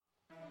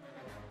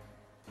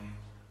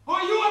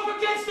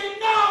against it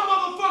now,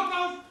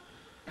 motherfuckers!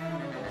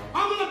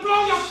 I'm gonna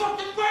blow your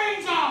fucking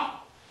brains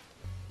out!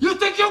 You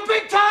think you're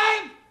big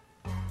time?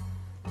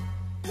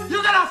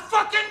 You're gonna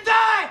fucking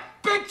die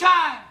big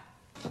time!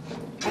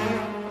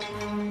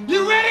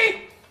 You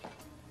ready?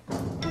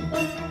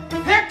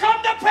 Here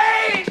come the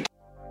pain!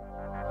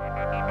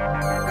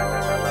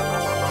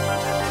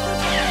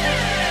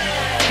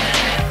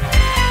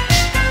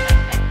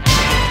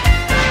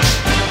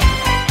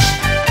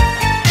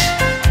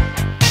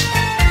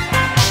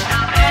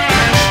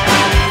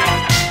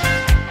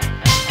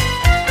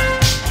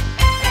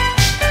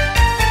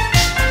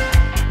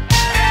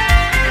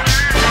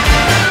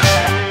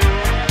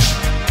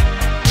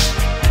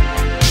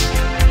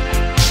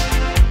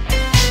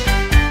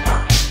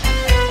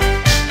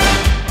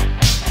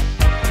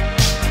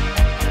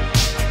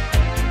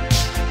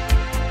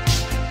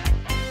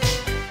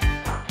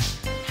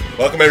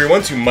 Welcome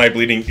everyone to My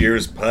Bleeding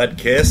Ears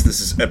podcast. This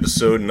is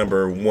episode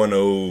number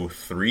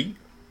 103.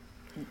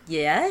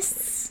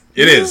 Yes?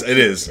 It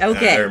is.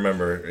 Okay. I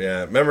remember.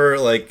 Yeah. Remember,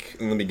 like,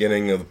 in the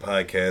beginning of the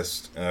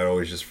podcast, I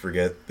always just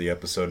forget the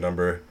episode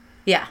number.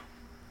 Yeah.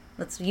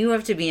 You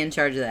have to be in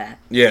charge of that.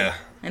 Yeah.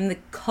 I'm the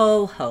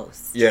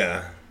co-host.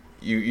 Yeah.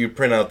 You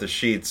print out the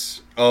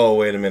sheets. Oh,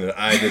 wait a minute.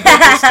 I did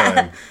that this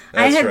time.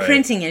 I That's had right.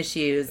 printing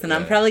issues, and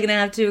I'm probably going to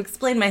have to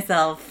explain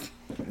myself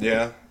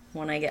Yeah.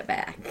 when I get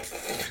back.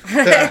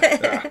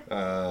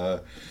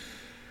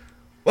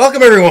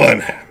 Welcome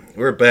everyone.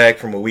 We're back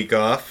from a week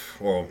off.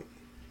 Well,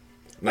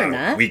 We're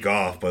not. a week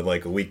off, but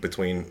like a week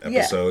between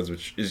episodes,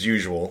 which is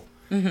usual.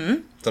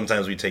 Mm-hmm.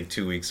 Sometimes we take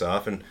 2 weeks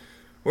off, and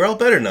we're all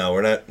better now.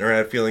 We're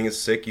not feeling as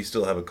sick. You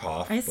still have a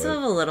cough. I still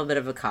have a little bit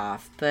of a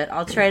cough, but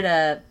I'll try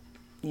to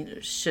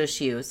shush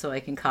you so I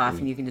can cough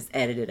and you can just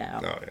edit it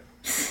out. Oh,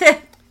 yeah.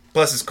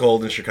 Plus, it's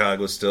cold in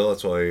Chicago still.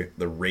 That's why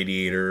the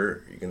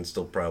radiator, you can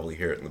still probably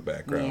hear it in the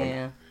background.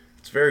 Yeah.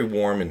 It's very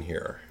warm in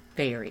here.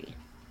 Very.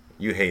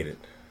 You hate it.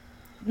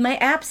 My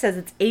app says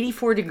it's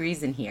 84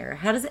 degrees in here.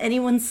 How does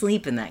anyone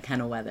sleep in that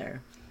kind of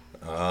weather?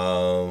 I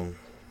don't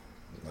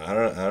know. I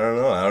don't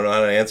know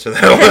how to answer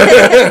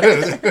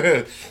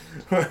that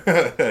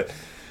one.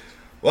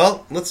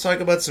 Well, let's talk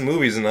about some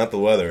movies and not the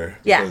weather.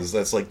 Yeah. Because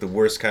that's like the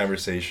worst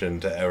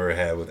conversation to ever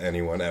have with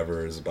anyone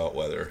ever is about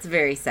weather. It's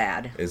very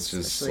sad. It's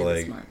just especially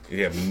this like, month.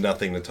 you have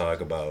nothing to talk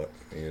about.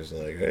 And you're just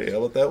like, hey, how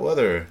about that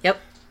weather?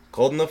 Yep.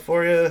 Cold enough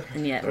for you?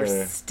 And yet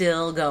we're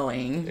still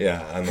going.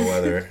 Yeah, on the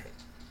weather.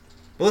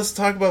 But let's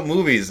talk about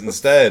movies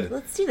instead.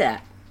 Let's do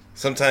that.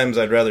 Sometimes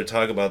I'd rather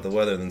talk about the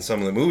weather than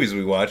some of the movies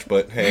we watch,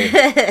 but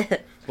hey.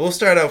 We'll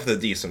start off with a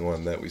decent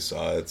one that we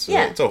saw. It's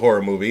a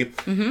horror movie.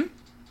 Mm-hmm.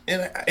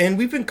 And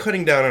we've been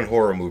cutting down on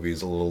horror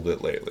movies a little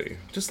bit lately.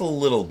 Just a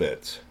little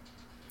bit.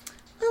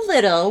 A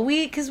little.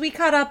 Because we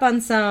caught up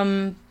on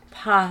some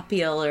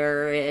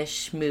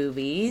popular-ish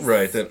movies.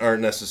 Right, that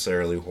aren't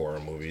necessarily horror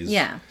movies.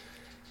 Yeah.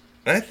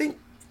 And I think,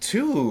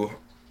 too,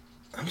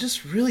 I'm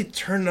just really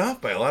turned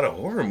off by a lot of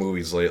horror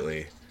movies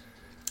lately.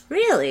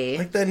 Really?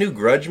 Like that new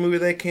Grudge movie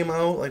that came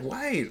out. Like,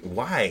 why?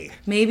 Why?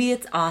 Maybe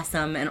it's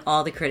awesome and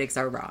all the critics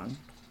are wrong.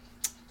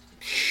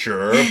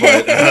 Sure,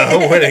 but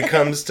when it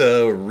comes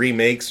to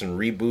remakes and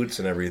reboots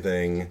and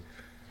everything,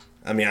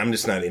 I mean, I'm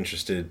just not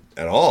interested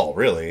at all,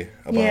 really,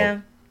 about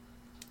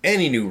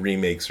any new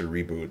remakes or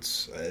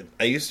reboots.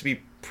 I used to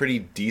be pretty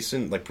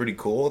decent, like pretty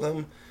cool with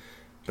them,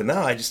 but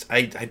now I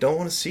don't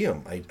want to see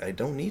them. I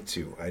don't need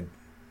to. I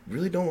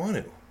really don't want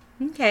to.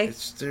 Okay.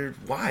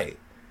 Why?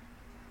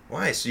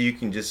 Why? So you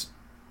can just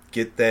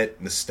get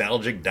that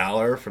nostalgic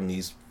dollar from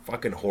these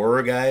fucking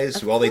horror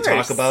guys who all they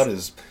talk about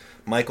is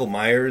Michael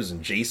Myers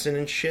and Jason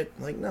and shit?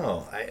 Like,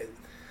 no.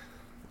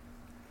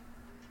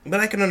 But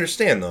I can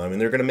understand, though. I mean,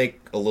 they're going to make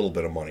a little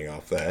bit of money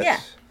off that. Yeah.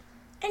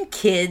 And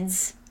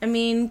kids. I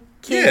mean,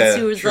 kids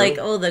who was true. like,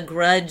 oh, the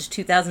Grudge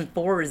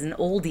 2004 is an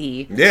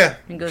oldie. Yeah,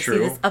 And go true.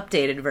 see this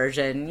updated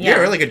version. Yeah,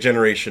 Yeah. or like a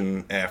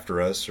generation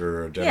after us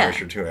or a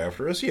generation or two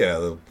after us. Yeah.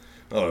 It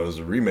was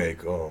a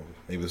remake. Oh,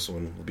 maybe this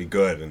one will be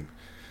good. And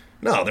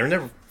no, they're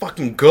never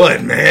fucking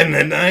good, man.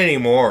 And not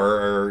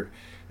anymore.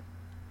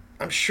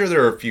 I'm sure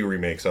there are a few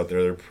remakes out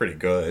there that are pretty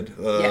good.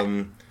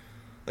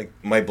 Like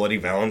My Bloody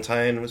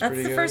Valentine was That's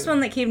pretty the good. first one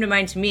that came to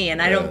mind to me, and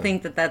I don't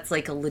think that that's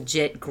like a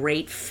legit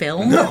great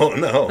film.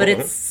 No. But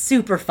it's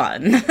super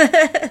fun.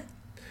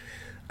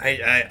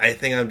 I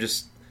think I'm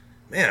just...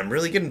 Man, I'm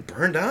really getting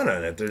burned out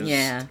on it.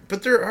 Yeah.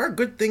 But there are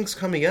good things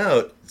coming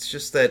out. It's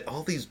just that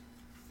all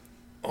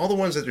the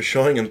ones that they're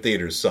showing in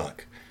theaters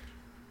suck.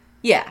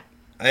 Yeah.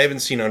 I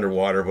haven't seen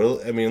Underwater,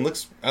 but I mean,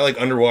 I like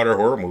underwater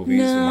horror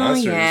movies and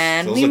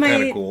monsters. Those look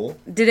kind of cool.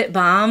 Did it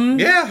bomb?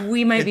 Yeah,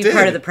 We might be it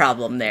part did. of the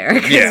problem there.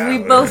 Because Yeah. we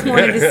both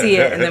wanted to see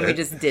it, and then we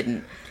just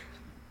didn't.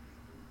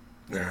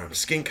 I'm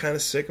just getting kind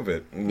of sick of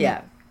it.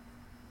 Yeah.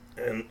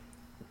 And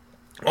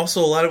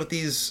also, a lot of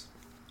these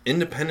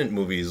independent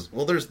movies,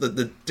 well, there's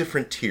the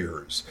different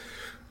tiers.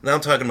 Now I'm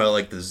talking about,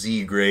 like, the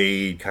Z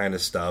grade kind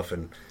of stuff,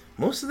 and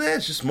most of that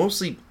is just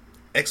mostly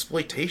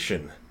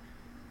exploitation.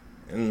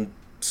 And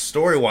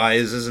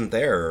story-wise isn't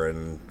there,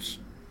 and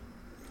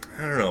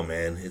I don't know,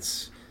 man.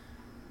 It's...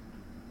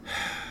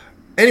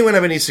 anyone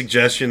have any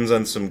suggestions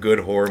on some good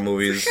horror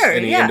movies? Sure,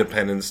 any yeah.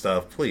 independent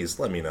stuff? Please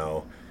let me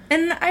know.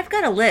 And I've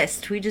got a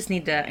list. We just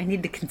need to. I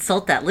need to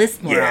consult that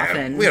list more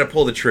often. We got to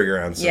pull the trigger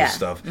on some Yeah.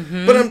 stuff.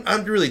 But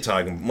I'm really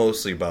talking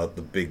mostly about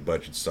the big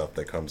budget stuff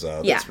that comes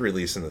out. Yeah. That's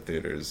released in the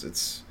theaters.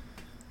 It's.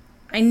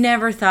 I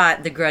never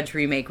thought the Grudge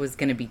remake was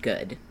going to be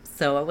good,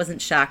 so I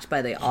wasn't shocked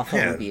by the awful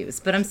Yeah. reviews.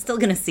 But I'm still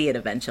going to see it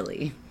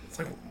eventually. It's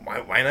like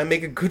why not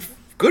make a good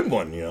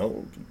one? You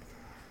know.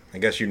 I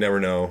guess you never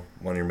know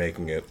when you're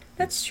making it.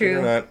 That's They're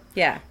true. not-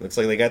 Yeah. It's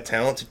like they got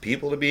talented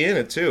people to be in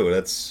it too.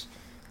 That's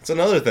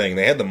another thing.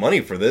 They had the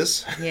money for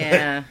this.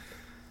 Yeah.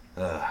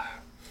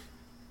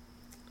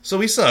 So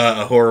we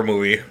saw a horror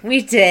movie.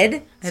 We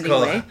did. It's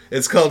Anyway.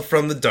 called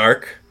From the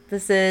Dark.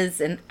 This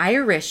is an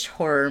Irish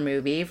horror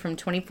movie from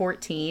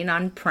 2014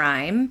 on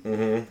Prime.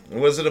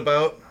 What was it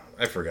about?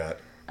 I forgot.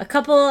 A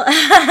couple.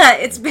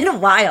 It's been a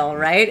while,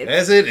 right?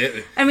 Has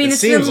it? I mean, it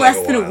it's been seems like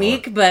less than a while.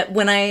 week, but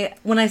when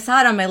I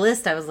saw it on my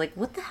list, I was like,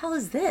 "What the hell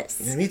is this?"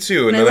 Yeah, me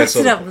too. And I No, looked that's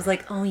it up. I was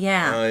like, "Oh Oh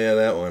yeah." yeah,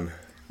 that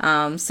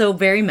one. So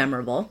very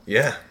memorable.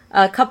 Yeah.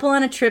 A couple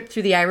on a trip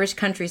through the Irish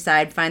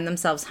countryside find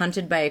themselves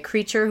hunted by a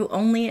creature who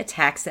only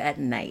attacks at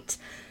night.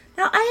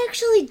 Now, I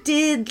actually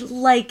did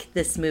like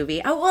this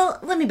movie. Oh, well,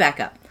 let me back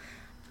up.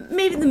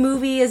 Maybe the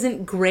movie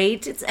isn't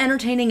great. It's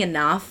entertaining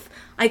enough.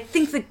 I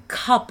think the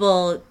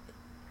couple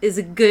is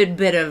a good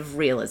bit of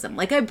realism.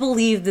 Like, I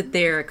believe that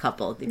they're a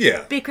couple. They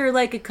Yeah. bicker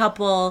like a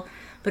couple,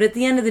 but at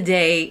the end of the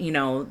day, you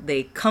know,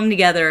 they come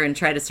together and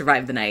try to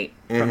survive the night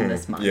from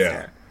this monster.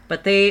 Yeah.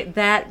 But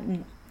that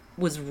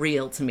was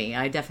real to me.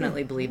 I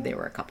definitely believed they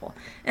were a couple.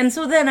 And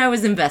so then I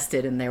was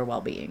invested in their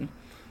well-being.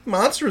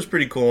 Monster was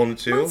pretty cool in it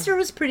too. Monster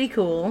was pretty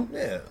cool.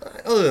 Yeah.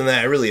 Other than that,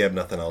 I really have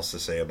nothing else to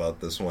say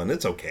about this one.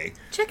 It's okay.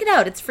 Check it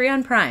out. It's free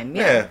on Prime.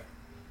 Yeah.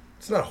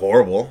 It's not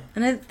horrible.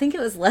 And I think it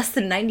was less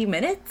than 90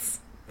 minutes.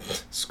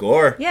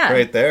 Score. Yeah.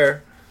 Right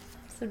there.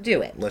 So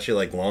do it. Unless you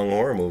like long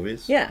horror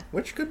movies. Yeah.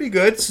 Which could be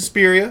good.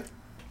 Suspiria.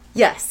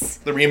 Yes.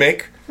 The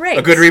remake. Right.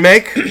 A good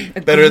remake.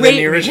 Better than Great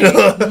the original.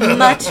 remake.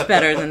 Much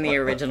better than the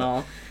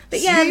original. But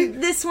yeah, See?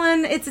 this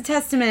one, it's a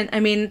testament. I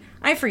mean,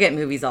 I forget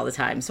movies all the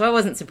time, so I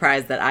wasn't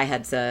surprised that I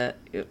had to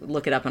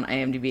look it up on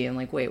IMDb and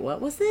like, wait,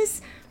 what was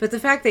this? But the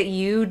fact that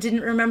you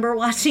didn't remember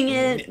watching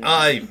it,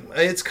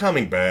 It's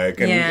coming back.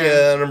 And Yeah.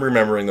 yeah, and I'm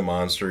remembering the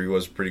monster. He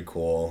was pretty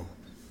cool.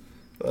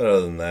 But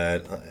other than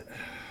that, I've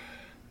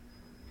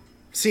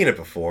seen it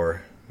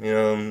before. You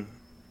know, and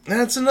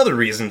that's another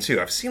reason too.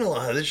 I've seen a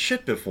lot of this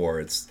shit before.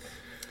 It's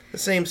the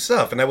same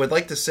stuff, and I would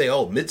like to say,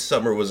 oh,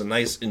 Midsummer was a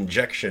nice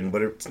injection,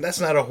 but that's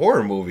not a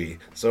horror movie.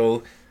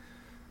 So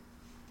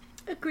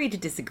agree to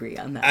disagree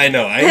on that. I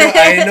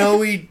know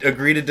we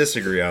agree to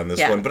disagree on this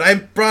Yeah. one, but I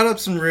brought up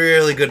some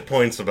really good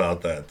points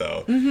about that,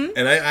 though. Mm-hmm.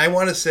 And I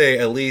want to say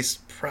at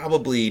least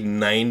probably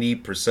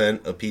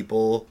 90% of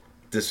people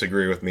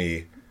disagree with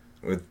me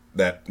with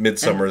that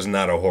Midsummer is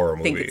not a horror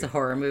movie. think it's a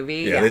horror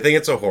movie. Yeah, they think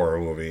it's a horror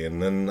movie,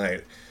 and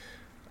then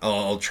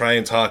I'll try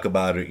and talk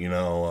about it.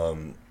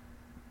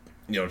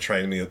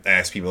 Trying to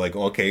ask people like,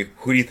 okay,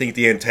 who do you think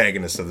the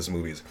antagonist of this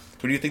movie is?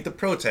 Who do you think the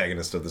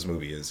protagonist of this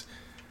movie is?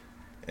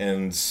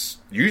 And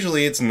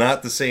usually it's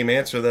not the same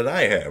answer that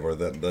I have, or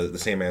the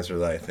same answer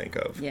that I think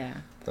of. Yeah.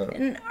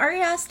 And Ari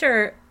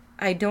Aster,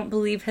 I don't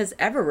believe, has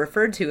ever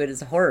referred to it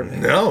as a horror movie.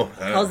 No.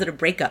 He calls it a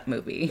breakup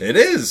movie. It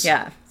is.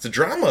 Yeah. It's a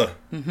drama.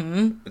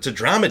 Mm-hmm. It's a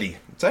dramedy.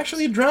 It's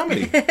actually a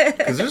dramedy.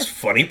 Because there's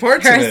funny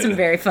parts There in are it. some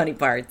very funny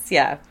parts,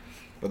 yeah.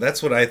 But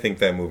that's what I think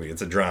that movie.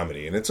 It's a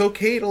dramedy. And it's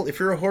okay to, if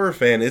you're a horror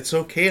fan, it's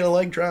okay to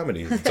like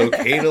dramedies. It's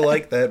okay to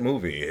like that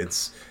movie.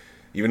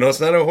 Even though it's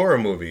not a horror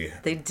movie.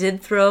 They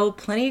did throw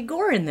plenty of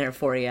gore in there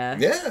for you.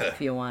 Yeah.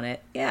 If you want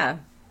it. Yeah.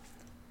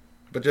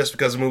 But just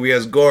because a movie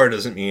has gore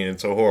doesn't mean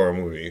it's a horror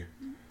movie.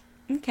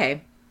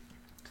 Okay.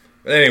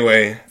 But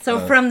anyway.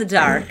 So From the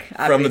Dark.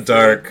 From the obviously.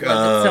 Dark.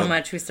 Loved it so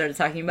much we started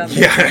talking about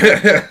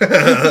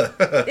Yeah.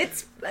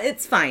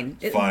 It's fine.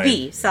 Fine.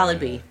 B. Solid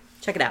B.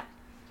 Check it out.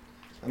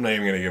 I'm not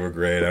even going to give a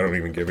grade. I don't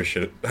even give a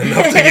shit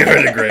enough to give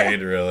it a grade,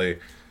 really.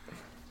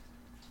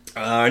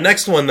 Our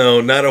next one,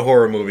 though, not a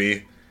horror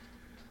movie,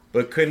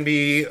 but could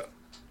be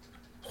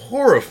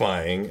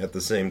horrifying at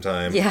the same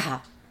time, Yeah.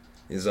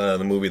 is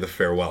the movie The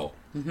Farewell.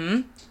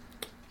 Mm-hmm.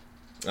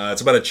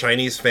 It's about a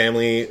Chinese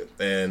family,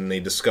 and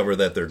they discover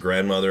that their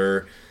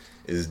grandmother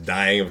is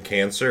dying of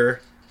cancer,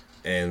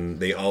 and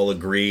they all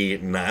agree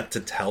not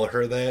to tell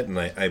her that, and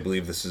I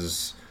believe this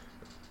is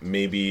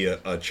maybe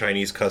a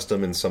Chinese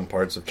custom in some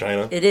parts of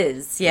China. It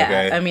is, yeah.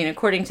 Okay. I mean,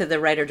 according to the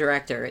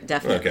writer-director, it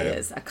definitely Okay.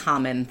 is a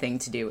common thing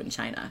to do in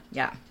China.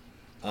 Yeah.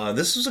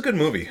 This was a good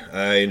movie.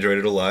 I enjoyed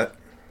it a lot.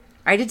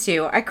 I did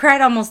too. I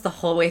cried almost the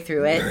whole way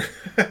through it.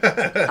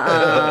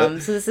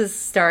 So this is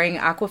starring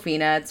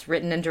Awkwafina. It's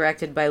written and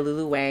directed by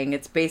Lulu Wang.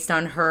 It's based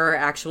on her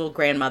actual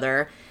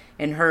grandmother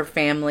and her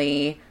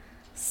family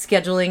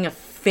scheduling a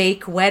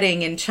fake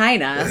wedding in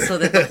China so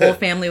that the whole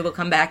family will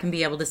come back and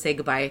be able to say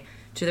goodbye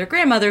to their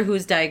grandmother, who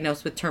is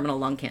diagnosed with terminal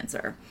lung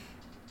cancer.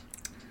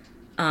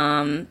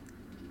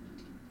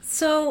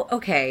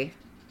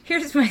 Here's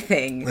Here's my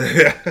thing.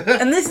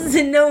 And this is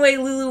in no way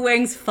Lulu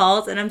Wang's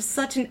fault, and I'm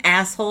such an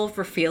asshole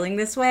for feeling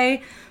this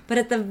way. But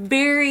at the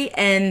very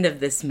end of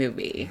this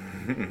movie,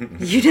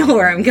 you know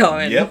where I'm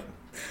going. Yep.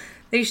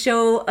 They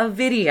show a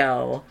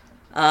video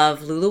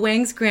of Lulu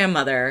Wang's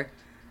grandmother,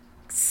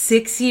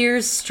 6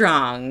 years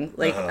strong.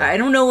 Like, I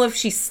don't know if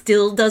she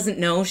still doesn't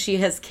know she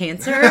has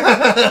cancer,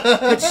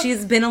 but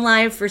she's been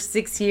alive for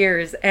 6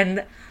 years,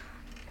 and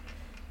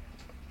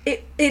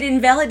it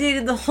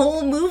invalidated the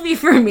whole movie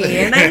for me.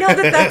 And I know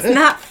that that's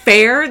not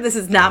fair. This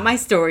is not my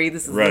story.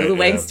 This is Lulu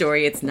Wang's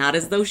story. It's not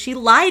as though she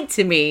lied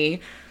to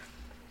me,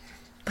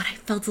 but I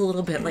felt a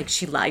little bit like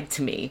she lied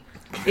to me.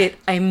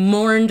 I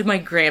mourned my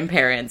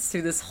grandparents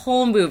through this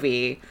whole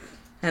movie.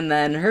 And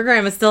then her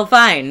grandma's still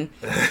fine.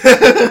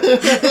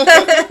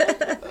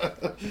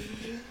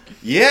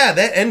 Yeah,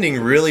 that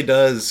ending really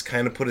does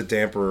kind of put a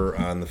damper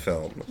on the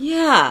film.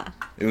 Yeah.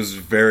 It was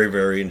very,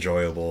 very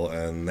enjoyable.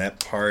 And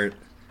that part,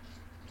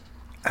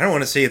 I don't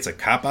want to say it's a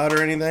cop-out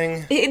or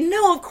anything.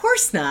 No, of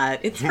course not.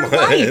 It's her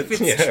life.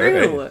 It's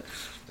true. Right.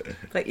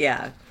 But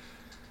yeah.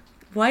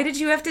 Why did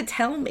you have to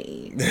tell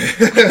me?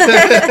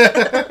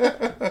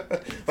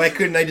 Why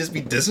couldn't I just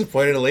be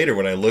disappointed later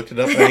when I looked it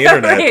up on the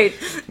internet? Right.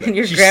 And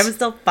your grandma's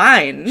still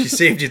fine. She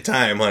saved you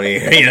time, honey. You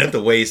didn't have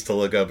to waste to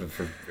look up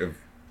if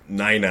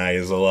Nai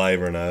is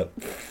alive or not.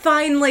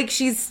 Fine, like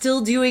she's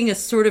still doing a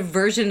sort of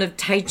version of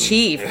Tai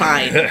Chi.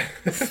 Fine.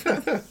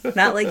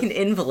 Not like an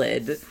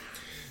invalid.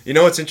 You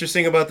know what's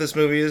interesting about this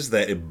movie is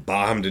that it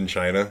bombed in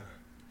China.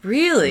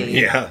 Really?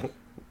 Yeah.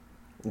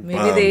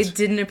 Maybe they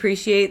didn't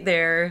appreciate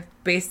their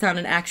based on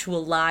an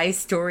actual lie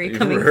story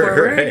coming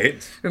forward.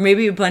 Right. Or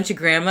maybe a bunch of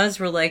grandmas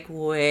were like,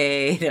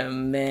 wait a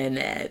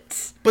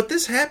minute. But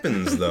this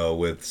happens, though,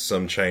 with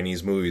some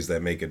Chinese movies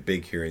that make it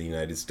big here in the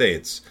United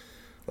States.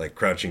 Like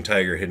Crouching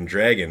Tiger, Hidden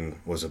Dragon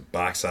was a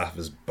box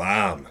office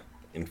bomb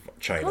in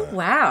China. Oh,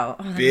 wow.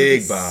 Oh, that big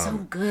movie's bomb. So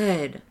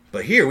good.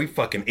 But here, we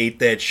fucking ate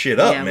that shit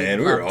up, Yeah, man.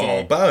 We we were loved all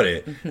it. about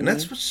it. Mm-hmm. And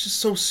that's what's just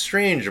so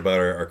strange about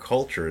our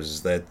culture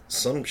is that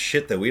some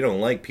shit that we don't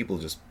like, people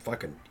just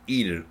fucking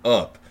eat it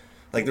up.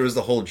 Like, there was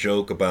the whole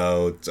joke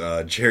about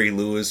Jerry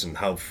Lewis and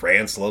how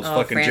France loves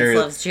fucking France Jerry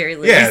loves Jerry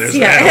Lewis. Yeah, there's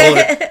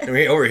that whole... I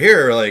mean, over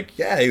here, like,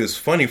 yeah, he was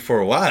funny for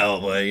a while,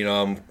 but, you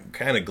know, I'm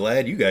kind of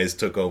glad you guys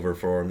took over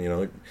for him, you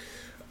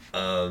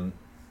know.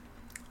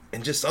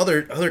 And just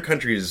other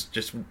countries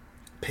just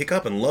pick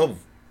up and love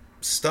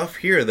stuff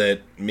here that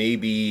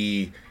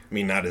maybe, I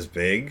mean, not as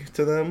big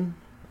to them.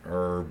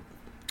 Or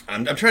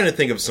I'm trying to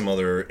think of some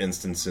other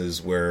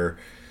instances where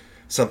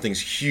something's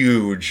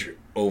huge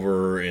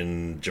over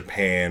in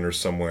Japan or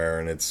somewhere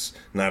and it's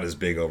not as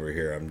big over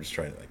here. I'm just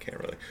trying to, I can't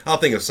really. I'll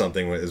think of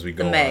something as we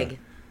go on. Meg.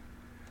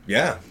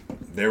 Yeah,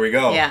 there we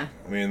go. Yeah.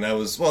 I mean, that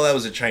was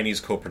a Chinese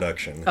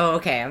co-production. Oh,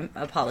 okay.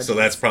 Apologies. So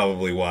that's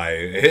probably why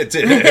it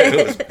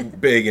was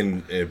big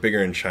and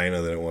bigger in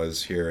China than it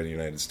was here in the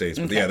United States.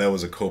 But yeah, that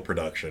was a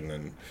co-production,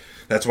 and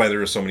that's why there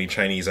were so many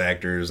Chinese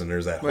actors. And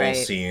there's that whole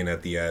scene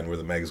at the end where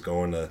the Meg's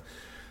going to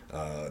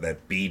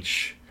that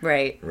beach,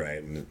 right,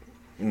 and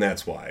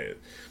that's why.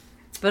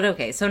 But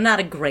okay, so not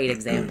a great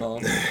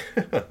example.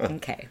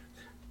 Okay,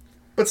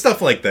 but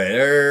stuff like that,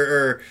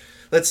 or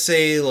let's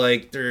say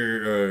like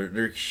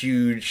they're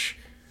huge.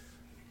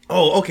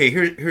 Oh, okay.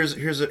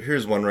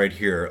 Here's one right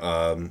here.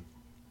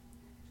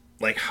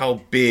 Like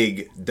how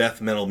big death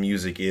metal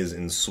music is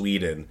in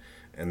Sweden,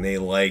 and they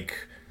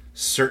like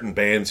certain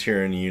bands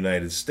here in the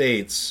United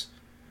States,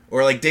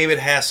 or like David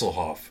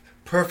Hasselhoff.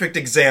 Perfect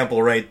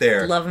example right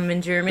there. Love him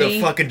in Germany.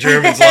 The fucking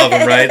Germans love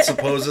him, right?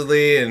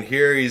 Supposedly, and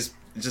here he's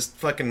just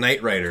fucking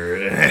Knight Rider,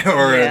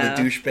 or the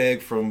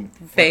douchebag from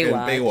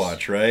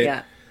Baywatch, right?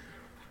 Yeah.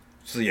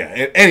 So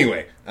yeah,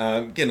 anyway,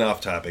 getting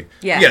off topic.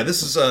 Yeah,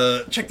 this is,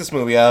 check this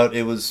movie out.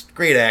 It was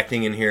great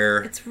acting in here.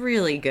 It's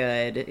really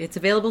good. It's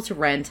available to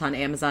rent on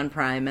Amazon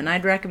Prime, and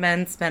I'd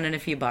recommend spending a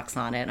few bucks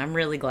on it. I'm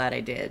really glad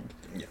I did.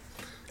 Yeah.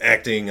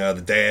 Acting,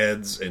 the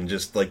dads, and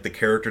just like the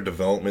character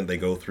development they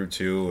go through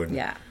too, and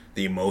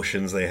the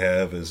emotions they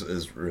have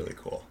is really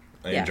cool.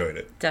 I enjoyed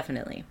it.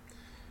 Definitely.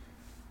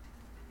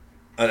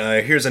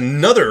 Here's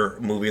another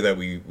movie that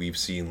we've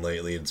seen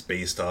lately. It's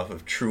based off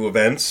of true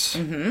events.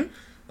 Mm-hmm.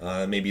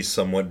 Maybe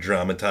somewhat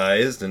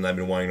dramatized, and I've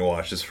been wanting to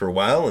watch this for a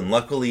while, and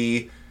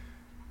luckily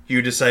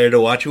you decided to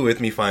watch it with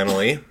me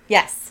finally.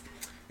 Yes.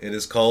 It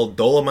is called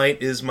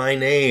Dolomite Is My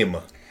Name.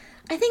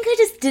 I think I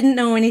just didn't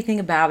know anything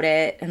about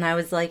it, and I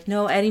was like,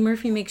 no, Eddie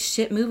Murphy makes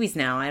shit movies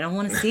now. I don't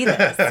want to see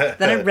this.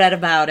 Then I read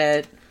about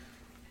it,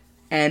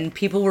 and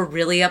people were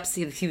really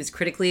upset. He was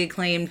critically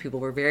acclaimed. People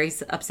were very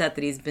upset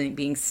that he's been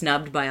being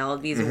snubbed by all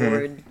of these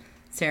award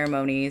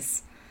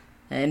ceremonies.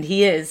 And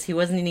he is. He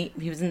wasn't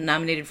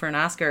nominated for an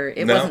Oscar.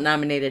 It wasn't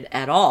nominated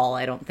at all,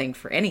 I don't think,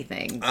 for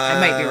anything.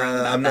 I might be wrong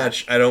about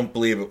that. I don't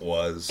believe it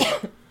was.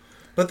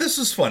 But this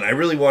was fun. I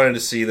really wanted to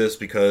see this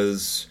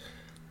because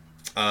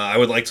I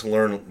would like to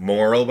learn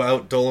more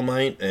about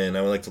Dolomite, and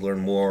I would like to learn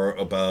more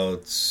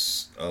about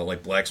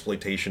like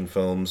blaxploitation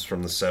films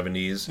from the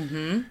 70s.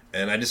 Mm-hmm.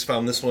 And I just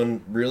found this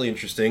one really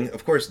interesting.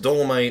 Of course,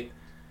 Dolomite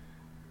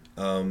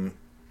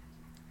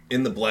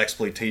in the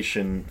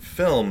blaxploitation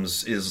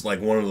films is like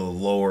one of the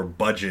lower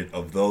budget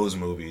of those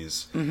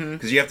movies,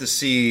 because you have to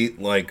see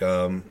like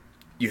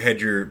you had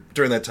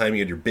during that time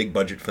you had your big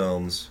budget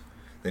films,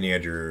 then you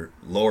had your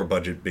lower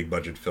budget big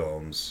budget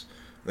films,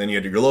 then you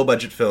had your low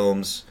budget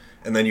films,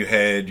 and then you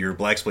had your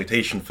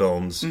blaxploitation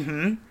films,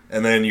 and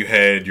then you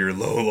had your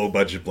low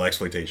budget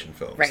blaxploitation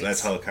films. Right. So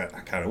that's how it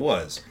kind of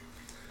was.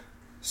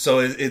 So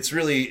it's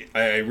really,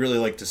 I really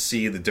like to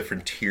see the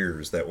different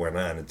tiers that went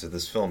on into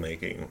this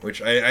filmmaking,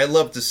 which I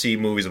love to see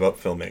movies about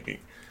filmmaking.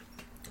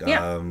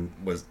 Yeah.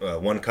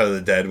 One Cut of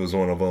the Dead was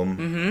one of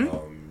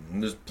them.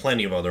 There's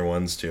plenty of other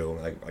ones too.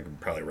 I could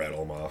probably rattle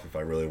them off if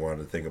I really wanted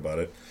to think about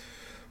it.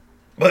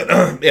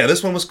 But yeah,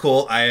 this one was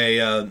cool.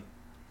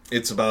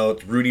 It's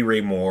about Rudy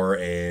Ray Moore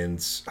and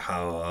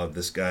how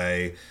this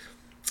guy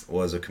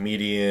was a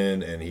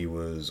comedian and he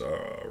was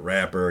a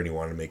rapper and he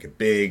wanted to make it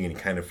big, and he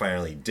kind of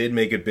finally did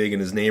make it big in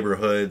his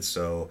neighborhood.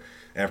 So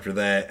after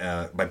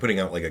that, by putting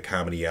out like a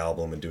comedy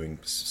album and doing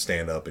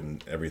stand-up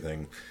and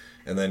everything,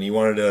 and then he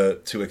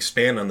wanted to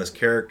expand on this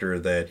character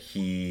that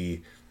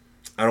I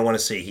don't want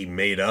to say he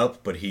made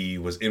up, but he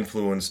was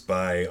influenced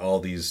by all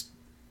these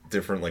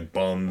different like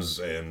bums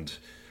and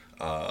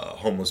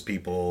homeless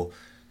people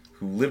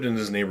who lived in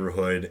his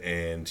neighborhood,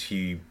 and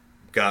he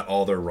got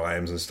all their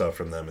rhymes and stuff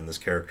from them and this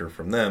character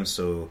from them.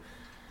 So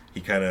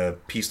he kind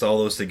of pieced all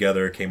those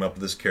together, came up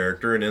with this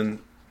character, and then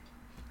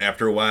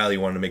after a while he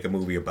wanted to make a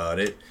movie about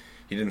it.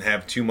 He didn't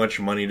have too much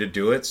money to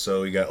do it,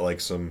 so he got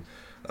like some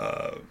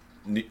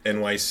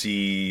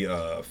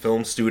NYC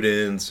film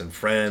students and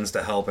friends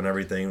to help and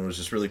everything. It was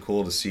just really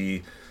cool to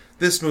see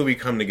this movie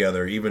come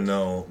together, even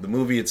though the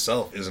movie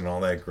itself isn't all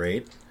that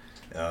great.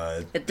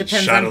 It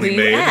depends on who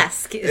you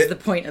ask, is the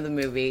point of the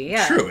movie.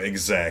 Yeah. True,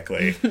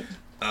 exactly.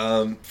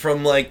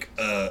 From like,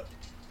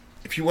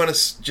 if you want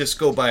to just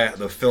go by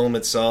the film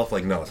itself,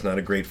 like, no, it's not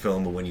a great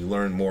film, but when you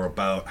learn more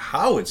about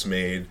how it's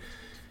made,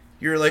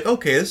 you're like,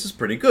 okay, this is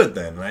pretty good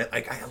then. And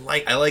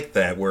I like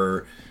that,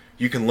 where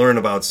you can learn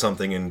about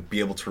something and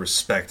be able to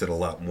respect it a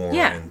lot more,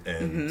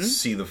 and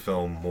see the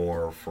film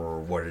more for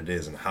what it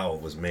is and how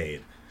it was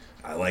made.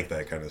 I like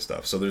that kind of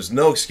stuff. So there's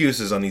no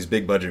excuses on these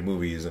big budget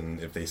movies, and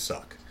if they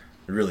suck,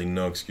 really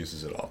no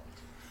excuses at all.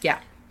 Yeah.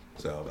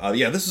 So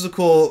yeah, this is a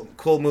cool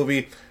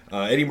movie.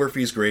 Eddie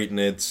Murphy's great,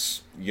 and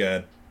you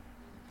got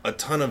a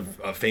ton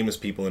of famous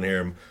people in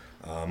here.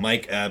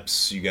 Mike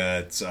Epps, you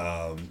got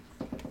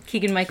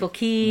Keegan-Michael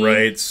Key,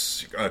 right?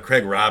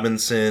 Craig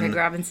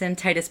Robinson,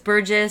 Titus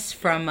Burgess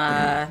from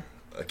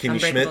Kimmy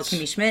Schmidt.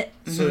 Kimmy Schmidt.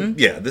 Mm-hmm. So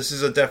yeah, this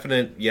is a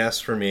definite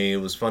yes for me. It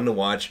was fun to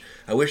watch.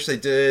 I wish they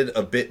did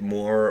a bit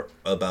more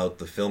about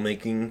the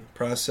filmmaking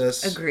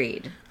process.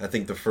 Agreed. I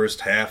think the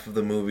first half of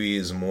the movie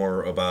is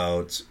more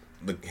about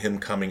him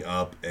coming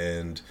up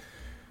and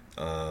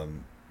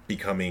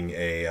becoming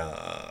a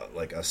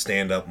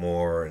stand-up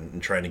more,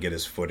 and trying to get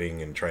his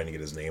footing and trying to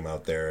get his name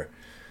out there.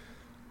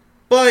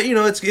 But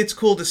it's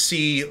cool to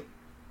see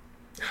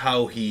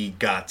how he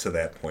got to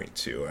that point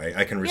too.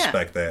 I can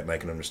respect that, and I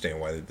can understand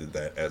why they did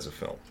that as a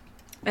film.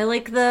 I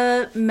like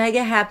the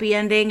mega happy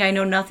ending. I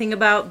know nothing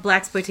about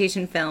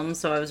blaxploitation films,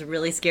 so I was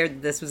really scared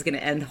that this was going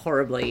to end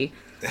horribly.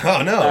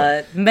 Oh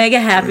no! Mega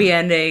happy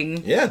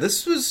ending. Yeah,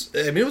 this was.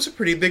 I mean, it was a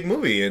pretty big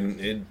movie,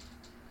 and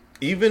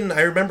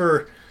I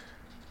remember.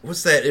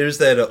 What's that? It was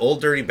that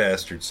Old Dirty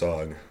Bastard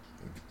song.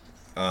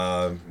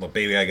 Well,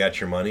 Baby, I Got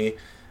Your Money.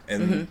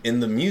 And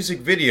in the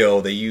music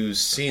video, they use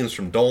scenes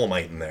from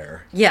Dolomite in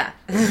there. Yeah.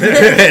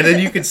 And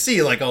then you can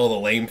see like all the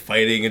lame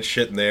fighting and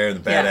shit in there, the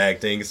bad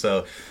acting.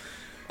 So,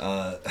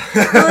 well,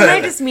 and I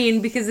just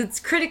mean because it's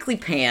critically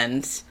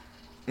panned.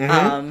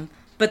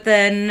 But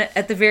then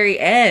at the very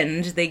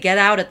end, they get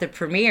out at the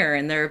premiere,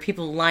 and there are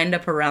people lined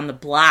up around the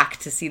block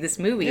to see this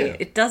movie. Yeah.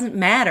 It doesn't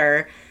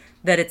matter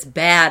that it's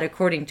bad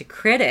according to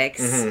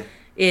critics.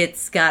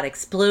 It's got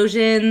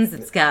explosions,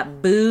 it's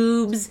got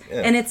boobs,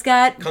 and it's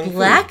got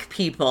black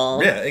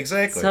people. Yeah,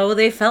 exactly. So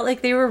they felt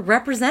like they were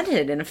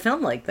represented in a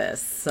film like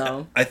this.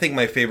 So I think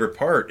my favorite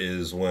part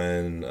is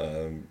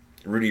when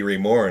Rudy Ray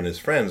Moore and his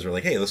friends are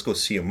like, hey, let's go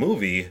see a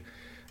movie.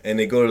 And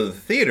they go to the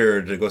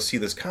theater to go see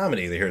this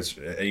comedy. They hear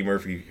Eddie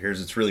Murphy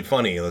hears it's really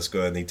funny. Let's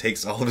go. And he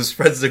takes all of his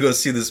friends to go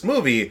see this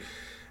movie.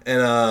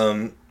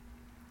 And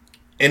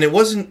it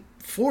wasn't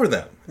for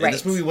them. Right.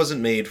 This movie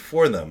wasn't made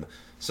for them.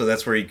 So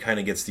that's where he kind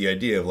of gets the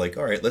idea of like,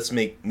 all right, let's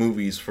make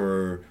movies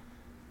for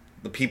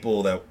the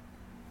people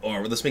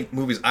or let's make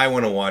movies I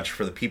want to watch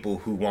for the people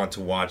who want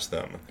to watch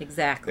them.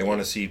 Exactly. They want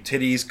to see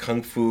titties,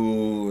 kung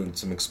fu, and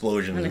some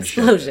explosions and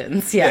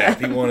explosions, shit. Yeah,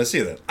 people want to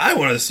see that. I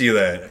want to see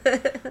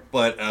that.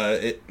 But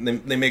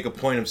they make a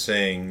point of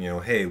saying,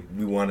 hey,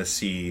 we want to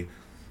see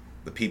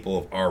the people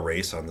of our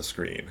race on the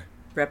screen.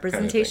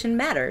 Representation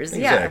matters,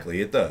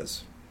 Exactly, it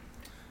does.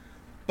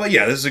 But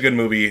yeah, this is a good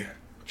movie.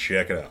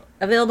 Check it out.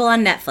 Available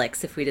on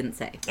Netflix, if we didn't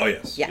say. Oh,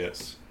 yes. Yeah.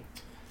 Yes.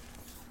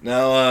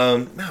 Now,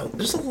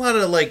 there's a lot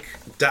of, like,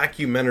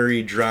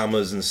 documentary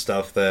dramas and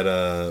stuff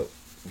that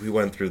we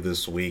went through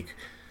this week.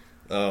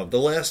 The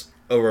last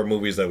of our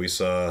movies that we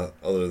saw,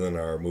 other than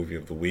our movie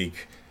of the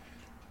week,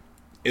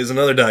 is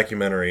another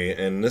documentary,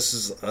 and this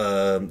is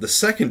the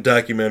second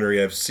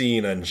documentary I've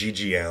seen on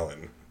G.G.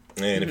 Allin.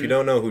 And if you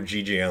don't know who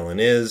G.G. Allin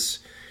is,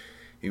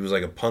 he was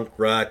like a punk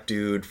rock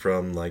dude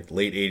from like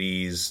late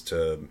 80s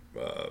to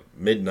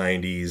mid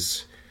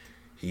 90s.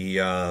 He's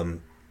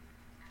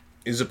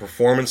a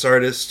performance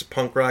artist,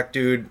 punk rock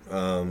dude.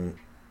 And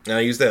I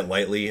use that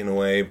lightly in a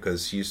way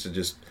because he used to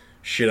just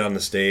shit on the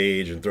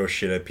stage and throw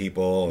shit at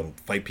people and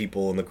fight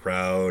people in the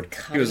crowd.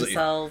 Cut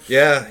himself.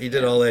 Yeah, he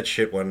did all that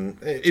shit.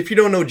 If you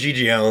don't know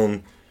G.G.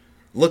 Allin,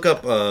 look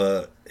up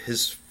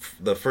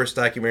the first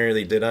documentary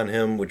they did on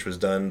him, which was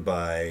done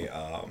by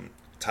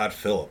Todd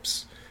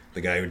Phillips,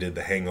 the guy who did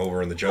The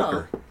Hangover and The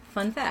Joker. Oh,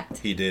 fun fact.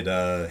 He did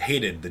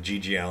Hated, the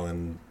G.G.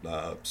 Allin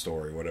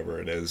story, whatever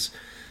it is.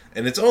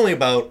 And it's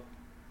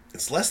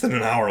less than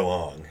an hour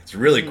long. It's a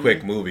really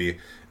quick movie.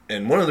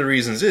 And one of the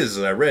reasons is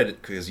that I read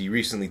it because he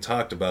recently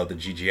talked about the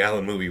G.G.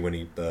 Allin movie when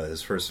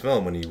his first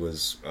film when he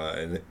was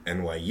in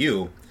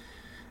NYU,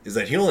 is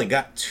that he only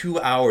got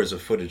 2 hours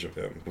of footage of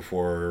him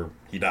before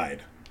he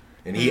died.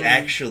 And he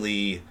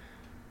actually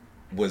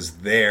was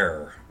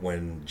there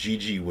when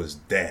Gigi was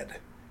dead.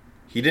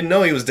 He didn't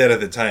know he was dead at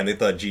the time. They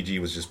thought Gigi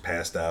was just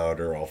passed out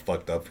or all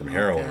fucked up from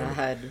heroin.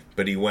 God.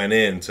 But he went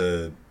in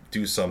to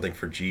do something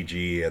for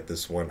Gigi at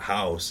this one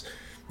house.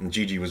 And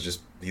Gigi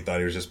he thought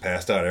he was just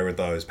passed out. Everyone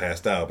thought he was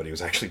passed out, but he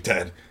was actually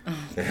dead. Oh,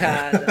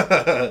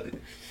 God.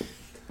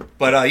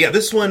 But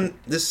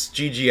this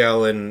G.G.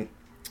 Allin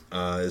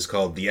is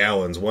called The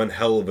Allins, One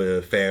Hell of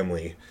a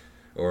Family.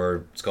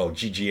 Or it's called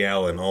G.G.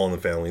 Allin, All in the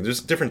Family.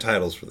 There's different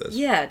titles for this.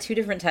 Yeah, 2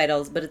 different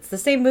titles, but it's the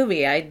same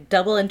movie. I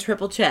double and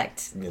triple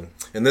checked. Yeah.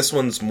 And this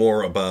one's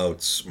more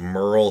about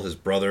Merle, his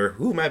brother,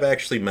 whom I've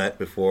actually met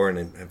before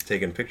and have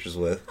taken pictures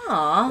with.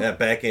 Aww. Yeah,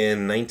 back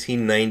in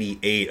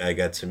 1998, I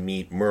got to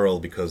meet Merle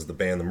because the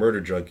band The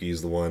Murder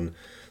Junkies,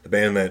 the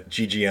band that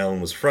G.G.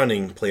 Allin was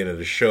fronting, played at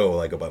a show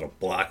like about a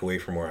block away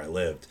from where I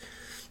lived.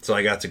 So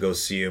I got to go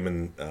see him,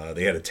 and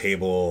they had a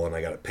table, and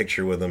I got a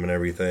picture with them and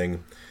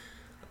everything.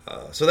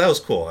 So that was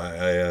cool.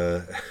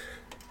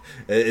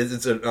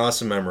 It's an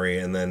awesome memory,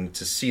 and then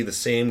to see the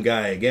same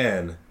guy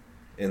again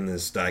in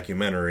this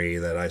documentary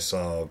that I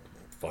saw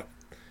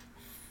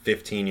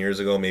 15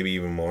 years ago, maybe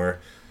even more,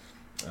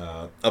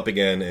 up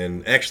again.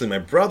 And actually my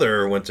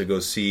brother went to go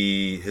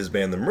see his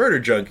band The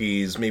Murder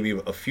Junkies maybe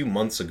a few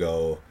months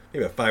ago,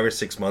 maybe 5 or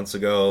 6 months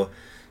ago.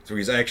 So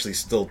he's actually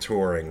still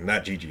touring,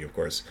 not Gigi, of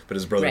course, but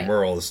his brother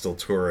Merle is still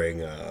touring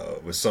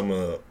with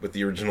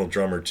the original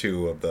drummer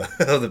too of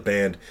the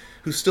band,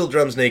 who still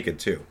drums naked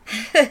too.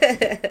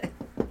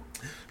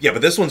 Yeah,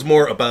 but this one's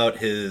more about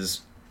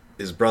his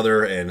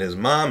brother and his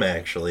mom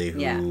actually,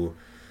 who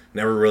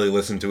never really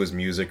listened to his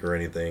music or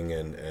anything,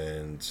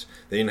 and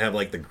they didn't have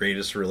like the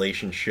greatest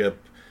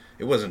relationship.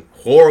 It wasn't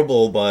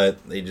horrible,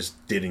 but they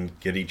just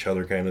didn't get each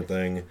other kind of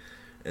thing.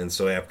 And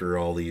so after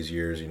all these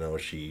years,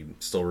 she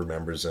still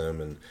remembers him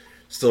and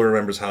still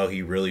remembers how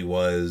he really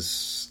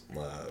was.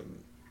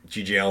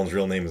 G.G. Allin's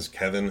real name is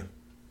Kevin.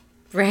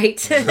 Right.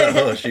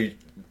 So she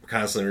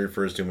constantly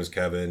refers to him as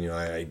Kevin.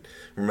 I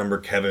remember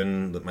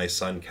Kevin, my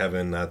son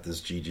Kevin, not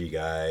this Gigi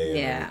guy and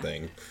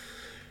everything.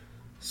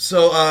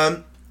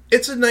 So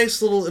it's a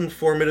nice little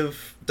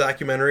informative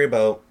documentary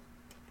about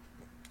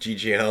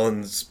G.G.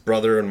 Allin's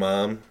brother and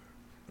mom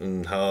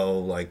and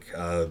how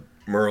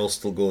Merle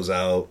still goes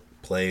out,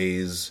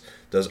 plays,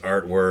 does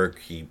artwork.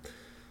 He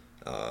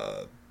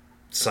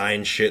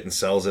signs shit and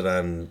sells it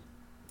on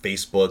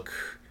Facebook.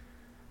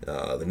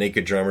 The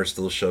Naked Drummer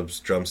still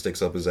shoves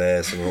drumsticks up his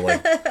ass and will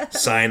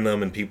sign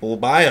them, and people will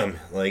buy them.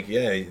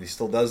 He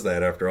still does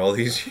that after all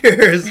these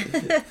years.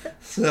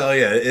 So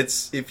yeah,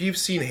 if you've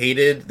seen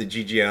Hated, the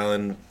G.G.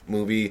 Allin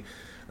movie,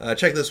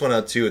 check this one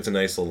out too. It's a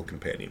nice little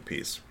companion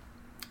piece.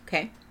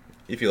 Okay.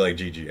 If you like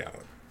G.G.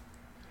 Allin,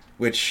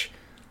 which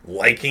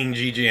liking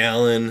G.G.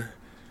 Allin.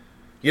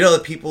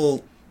 That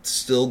people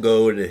still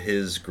go to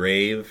his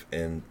grave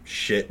and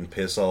shit and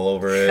piss all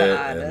over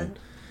it.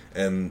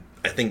 And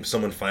I think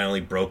someone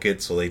finally broke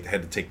it, so they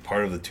had to take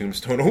part of the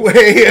tombstone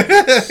away.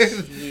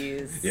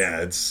 Jeez.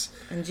 Yeah,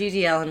 And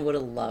G.G. Allin would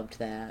have loved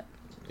that.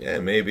 Yeah,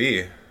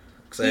 maybe.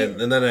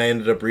 And then I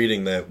ended up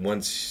reading that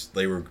once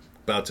they were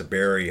about to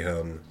bury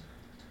him,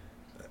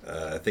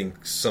 I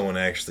think someone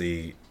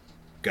actually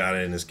got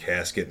in his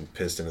casket and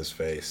pissed in his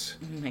face.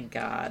 Oh my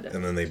God.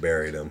 And then they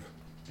buried him.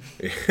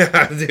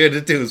 Yeah, dude,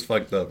 the dude was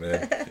fucked up,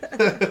 man.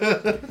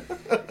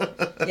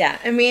 Yeah,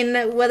 I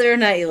mean, whether or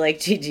not you like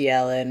G.G.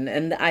 Allin,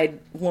 and I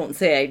won't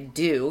say I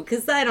do,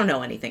 because I don't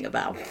know anything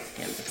about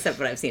him, except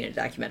what I've seen in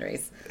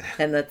documentaries.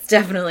 And that's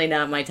definitely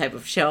not my type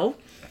of show.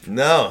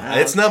 No,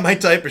 it's not my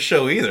type of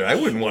show either. I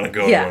wouldn't want to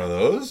go to one of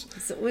those.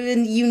 It's a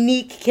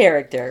unique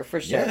character, for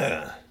sure.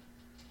 Yeah.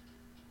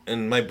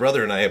 And my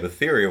brother and I have a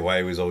theory of why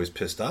he was always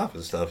pissed off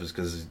and stuff, is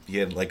because he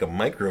had a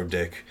micro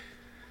dick.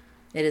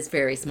 It is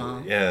very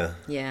small. Yeah.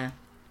 Yeah.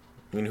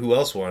 I mean, who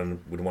else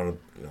would want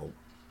to,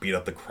 beat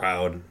up the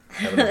crowd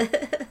having a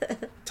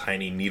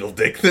tiny needle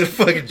dick that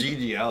fucking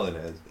G.G. Allin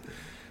has?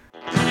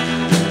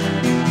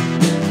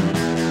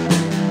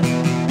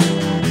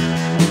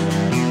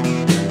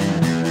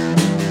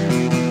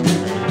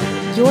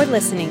 You're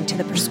listening to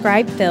the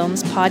Prescribed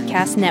Films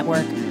Podcast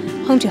Network,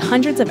 home to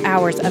hundreds of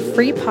hours of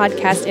free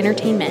podcast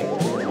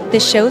entertainment. The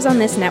shows on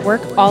this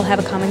network all have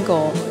a common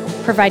goal,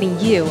 providing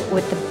you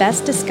with the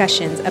best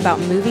discussions about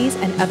movies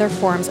and other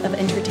forms of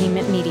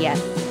entertainment media.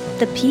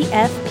 The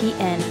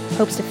PFPN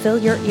hopes to fill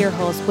your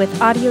earholes with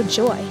audio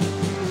joy.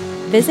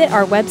 Visit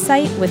our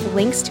website with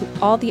links to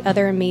all the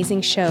other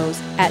amazing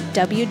shows at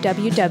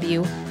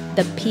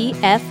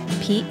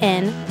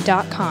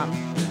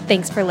www.thepfpn.com.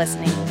 Thanks for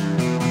listening.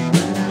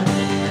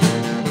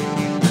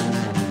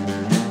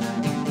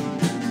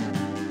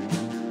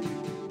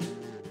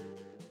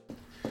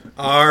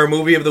 Our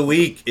movie of the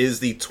week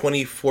is the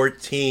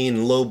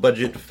 2014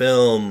 low-budget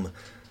film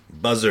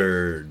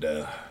Buzzard.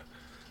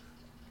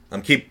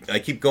 I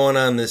keep going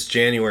on this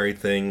January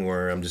thing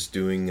where I'm just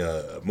doing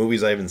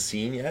movies I haven't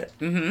seen yet,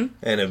 and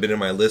have been in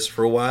my list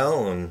for a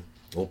while, and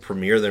we'll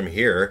premiere them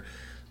here.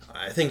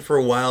 I think for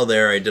a while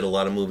there, I did a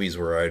lot of movies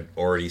where I'd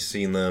already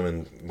seen them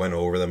and went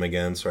over them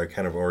again, so I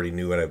kind of already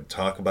knew what I'd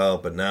talk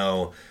about. But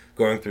now,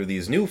 going through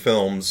these new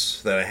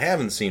films that I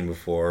haven't seen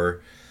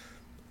before,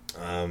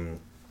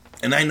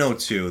 and I know,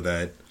 too,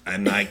 that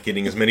I'm not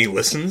getting as many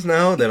listens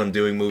now, that I'm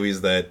doing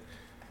movies that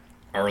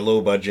are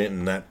low budget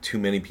and not too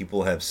many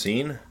people have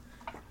seen.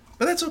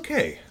 But that's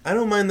okay. I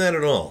don't mind that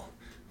at all.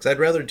 Because I'd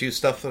rather do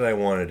stuff that I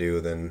want to do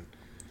than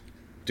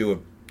do a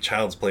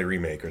Child's Play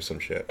remake or some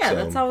shit. Yeah,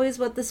 that's always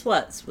what this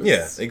was.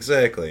 Yeah,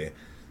 exactly.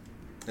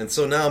 And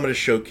so now I'm going to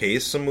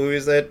showcase some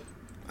movies that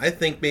I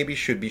think maybe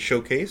should be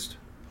showcased.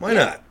 Why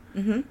not?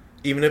 Mm-hmm.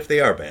 Even if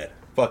they are bad.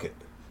 Fuck it.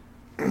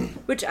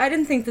 Which I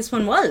didn't think this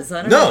one was.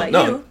 I don't know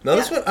about you. No,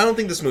 this one, I don't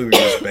think this movie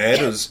was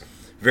bad. It was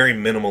very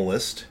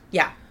minimalist.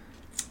 Yeah.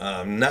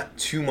 Not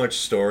too much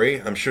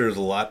story. I'm sure there's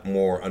a lot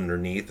more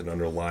underneath and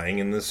underlying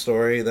in this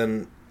story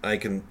than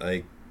came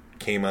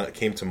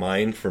to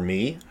mind for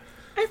me.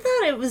 I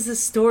thought it was a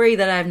story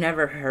that I've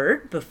never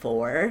heard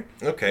before.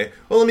 Okay.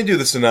 Well, let me do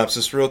the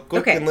synopsis real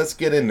quick and let's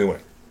get into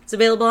it. It's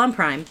available on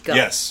Prime. Go.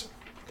 Yes.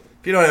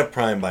 If you don't have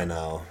Prime by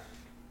now,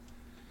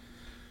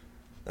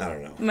 I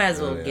don't know. Might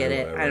as well get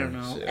it. I don't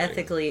know.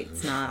 Ethically,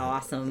 it's not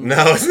awesome.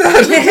 No, it's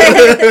not.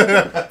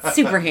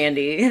 Super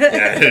handy.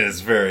 Yeah, it is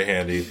very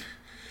handy.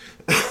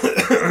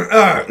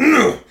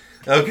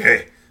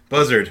 Okay,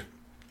 Buzzard.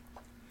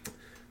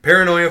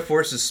 Paranoia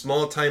forces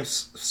small-time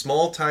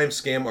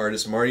scam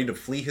artist Marty to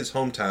flee his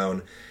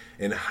hometown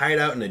and hide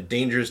out in a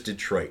dangerous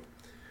Detroit.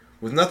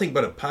 With nothing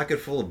but a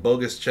pocket full of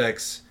bogus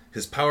checks,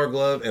 his power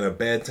glove, and a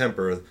bad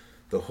temper,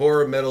 the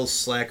horror metal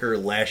slacker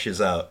lashes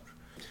out.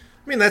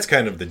 I mean, that's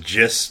kind of the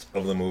gist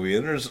of the movie,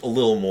 and there's a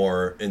little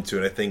more into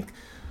it. I think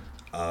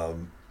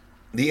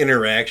the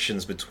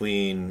interactions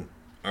between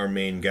our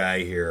main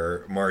guy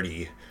here,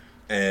 Marty,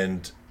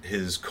 and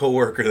his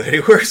co-worker that he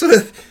works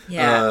with,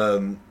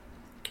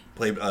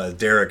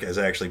 Derek, is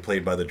actually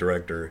played by the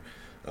director,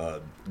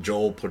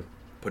 Joel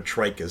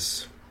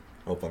Potrykus.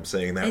 Hope I'm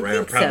saying that right.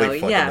 I'm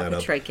probably fucking that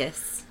up.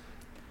 Potrykus.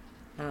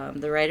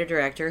 The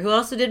writer-director, who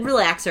also did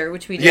Relaxer,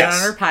 which we did on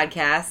our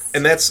podcast.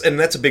 And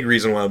that's a big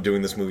reason why I'm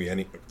doing this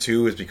movie,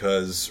 too, is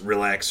because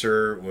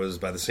Relaxer was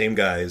by the same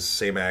guys,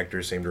 same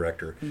actor, same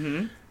director.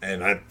 Mm-hmm.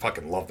 And I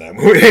fucking love that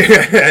movie.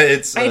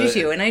 I do,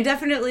 too, and I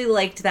definitely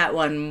liked that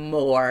one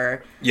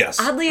more. Yes.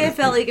 Oddly, I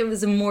felt like it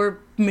was a more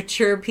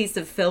mature piece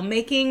of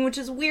filmmaking, which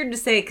is weird to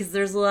say, because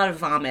there's a lot of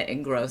vomit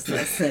and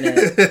grossness in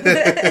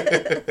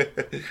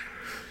it.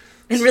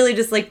 And really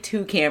just like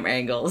two camera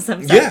angles.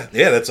 Yeah,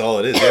 that's all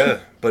it is,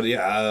 yeah. But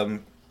yeah,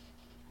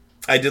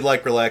 I did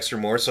like Relaxer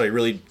more, so I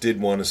really did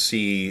want to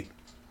see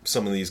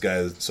some of this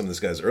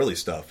guy's early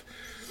stuff.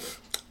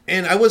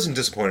 And I wasn't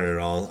disappointed at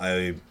all.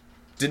 I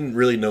didn't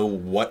really know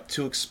what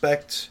to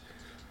expect.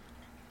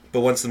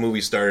 But once the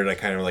movie started, I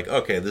kind of like,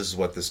 okay, this is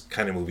what this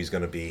kind of movie's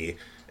going to be.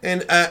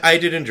 And I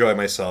did enjoy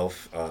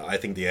myself. I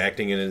think the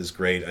acting in it is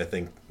great. I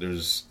think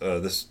there's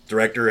this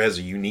director has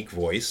a unique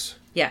voice.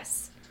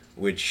 Yes.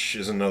 Which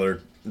is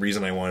another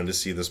reason I wanted to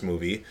see this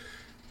movie.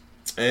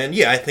 And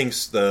yeah, I think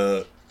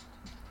the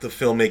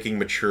filmmaking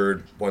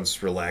matured once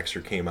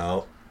Relaxer came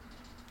out.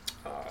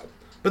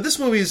 But this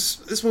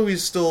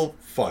movie's still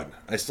fun.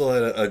 I still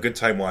had a good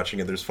time watching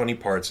it. There's funny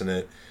parts in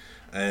it.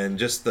 And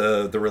just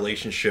the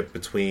relationship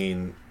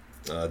between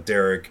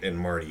Derek and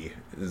Marty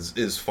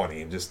is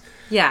funny. Just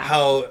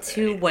how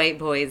two white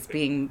boys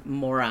being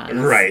morons.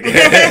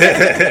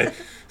 Right.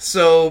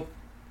 So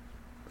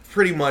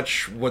pretty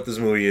much what this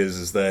movie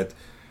is that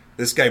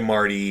this guy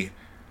Marty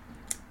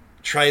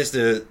tries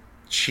to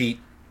cheat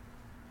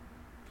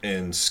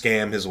and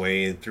scam his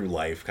way through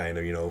life, kind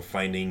of,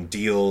 finding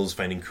deals,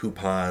 finding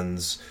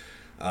coupons.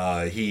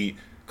 He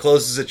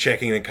closes a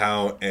checking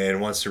account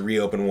and wants to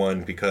reopen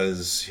one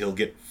because he'll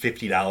get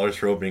 $50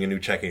 for opening a new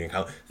checking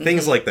account. Mm-hmm.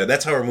 Things like that.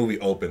 That's how our movie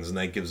opens, and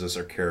that gives us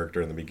our character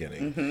in the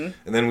beginning. Mm-hmm.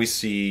 And then we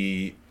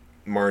see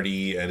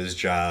Marty at his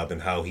job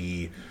and how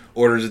he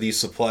orders these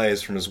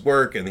supplies from his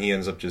work, and he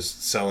ends up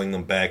just selling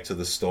them back to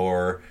the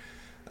store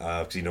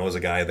because he knows a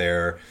guy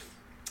there.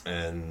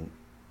 And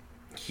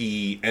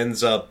he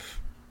ends up...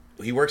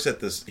 He works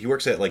at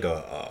like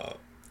a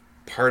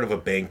part of a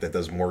bank that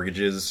does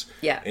mortgages.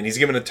 Yeah. And he's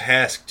given a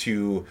task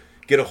to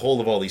get a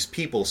hold of all these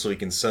people so he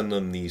can send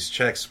them these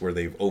checks where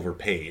they've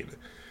overpaid.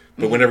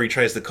 But whenever he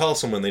tries to call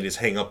someone, they just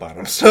hang up on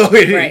him. So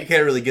he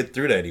can't really get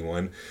through to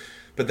anyone.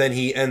 But then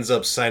he ends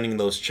up signing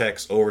those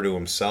checks over to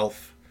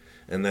himself.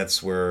 And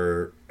that's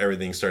where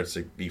everything starts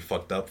to be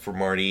fucked up for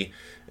Marty.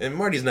 And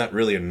Marty's not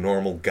really a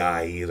normal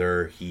guy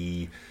either.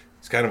 He's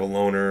kind of a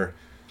loner.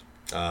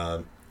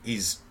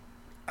 He's,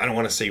 I don't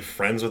want to say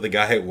friends with the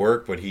guy at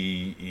work, but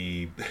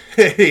he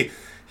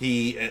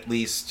at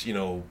least,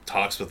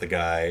 talks with the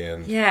guy.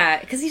 And yeah,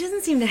 because he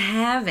doesn't seem to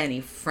have any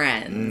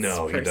friends.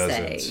 No, he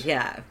doesn't. Se.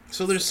 Yeah.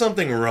 So there's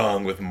something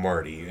wrong with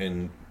Marty.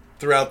 And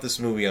throughout this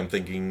movie, I'm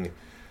thinking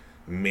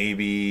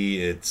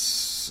maybe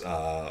it's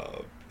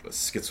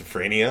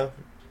schizophrenia.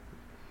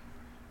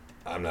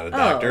 I'm not a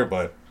doctor,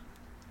 but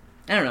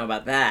I don't know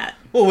about that.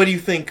 Well, what do you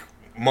think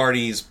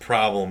Marty's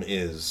problem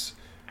is?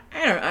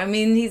 I don't know. I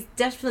mean, he's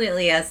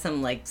definitely has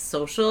some,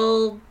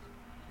 social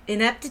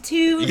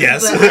ineptitude.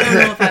 Yes. But I don't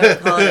know if I would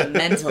call it a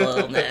mental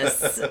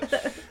illness.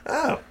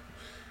 Oh.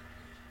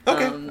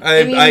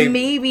 Okay.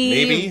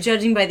 Maybe,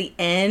 judging by the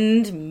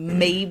end,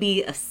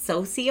 maybe a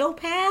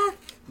sociopath?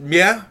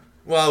 Yeah.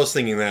 Well, I was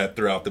thinking that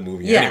throughout the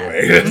movie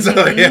anyway. Mm-hmm.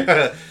 So,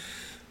 yeah.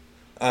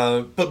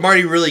 But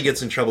Marty really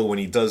gets in trouble when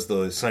he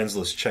signs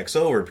those checks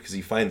over because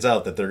he finds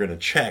out that they're going to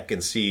check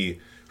and see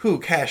who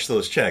cashed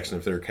those checks and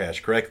if they're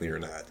cashed correctly or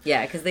not.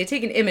 Yeah, because they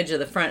take an image of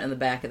the front and the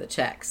back of the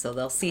check, so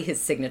they'll see his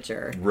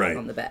signature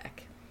on the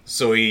back.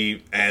 So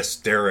he asks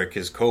Derek,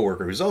 his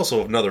coworker, who's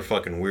also another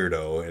fucking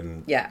weirdo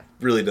and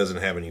really doesn't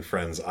have any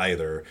friends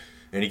either,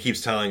 and he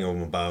keeps telling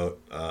him about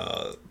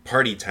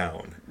Party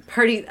Town.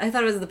 I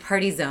thought it was the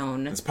Party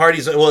Zone. It's Party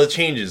Zone. Well, it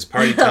changes.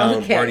 Party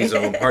Town, Party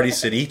Zone, Party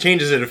City. He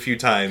changes it a few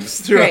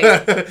times. He's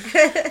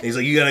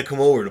like, you gotta come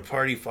over to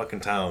Party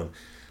fucking Town.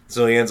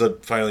 So he ends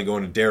up finally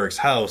going to Derek's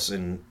house,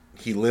 and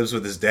he lives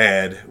with his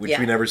dad, which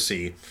we never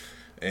see.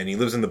 And he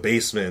lives in the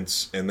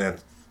basement, and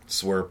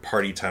that's where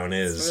Party Town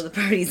is. That's where the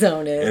Party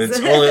Zone is. And it's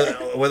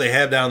only, what they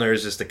have down there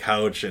is just a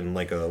couch and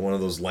one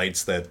of those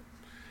lights that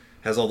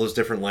has all those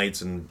different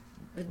lights and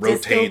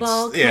rotates. Disco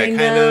ball,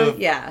 kind of.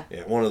 Yeah,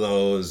 one of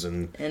those.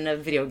 And a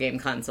video game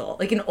console.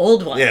 Like an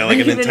old one. Yeah, like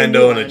a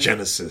Nintendo and a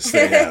Genesis.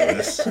 They have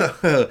this.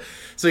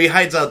 So he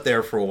hides out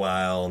there for a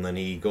while, and then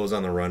he goes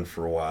on the run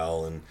for a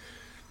while, and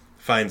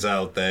finds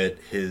out that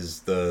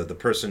the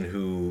person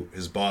who,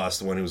 his boss,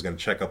 the one who was going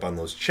to check up on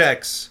those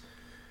checks,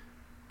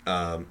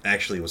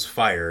 actually was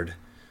fired.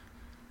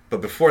 But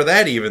before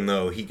that, even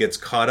though, he gets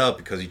caught up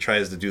because he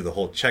tries to do the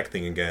whole check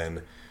thing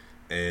again,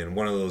 and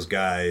one of those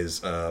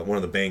guys,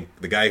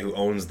 the guy who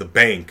owns the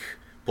bank,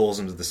 pulls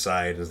him to the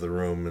side of the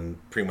room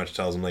and pretty much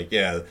tells him, what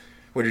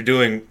you're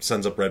doing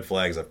sends up red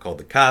flags. I've called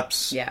the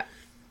cops. Yeah.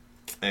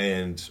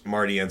 And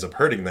Marty ends up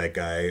hurting that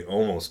guy,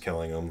 almost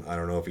killing him. I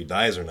don't know if he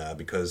dies or not,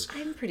 because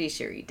I'm pretty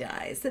sure he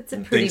dies. That's a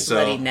pretty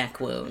bloody neck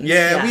wound.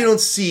 Yeah, we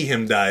don't see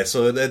him die,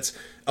 so that's...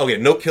 Okay,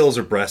 no kills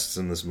or breasts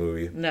in this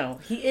movie. No,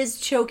 he is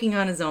choking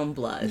on his own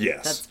blood.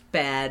 Yes. That's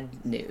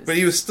bad news. But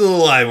he was still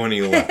alive when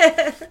he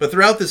left. But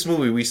throughout this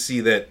movie, we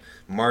see that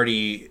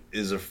Marty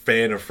is a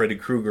fan of Freddy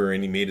Krueger,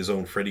 and he made his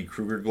own Freddy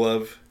Krueger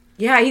glove.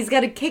 Yeah, he's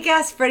got a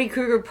kick-ass Freddy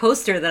Krueger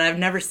poster that I've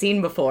never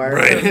seen before.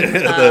 Right, from,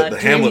 the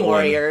Hamlet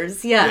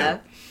Warriors. One. Yeah.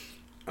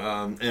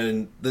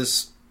 And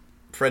this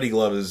Freddy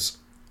glove is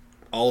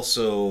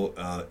also,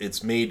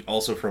 it's made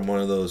also from one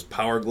of those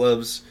power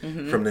gloves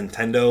from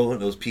Nintendo,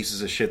 those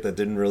pieces of shit that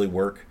didn't really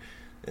work,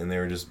 and they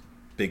were just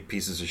big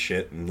pieces of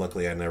shit, and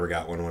luckily I never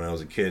got one when I was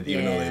a kid,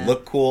 even though they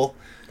look cool.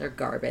 They're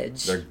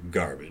garbage.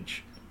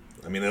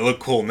 I mean, they look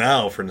cool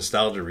now for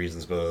nostalgia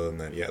reasons, but other than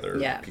that,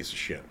 they're a piece of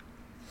shit.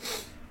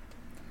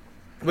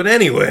 But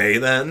anyway,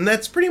 then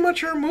that's pretty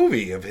much our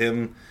movie of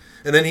him.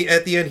 And then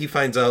at the end, he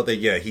finds out that,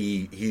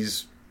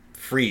 he's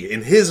free.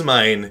 In his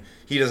mind,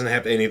 he doesn't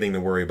have anything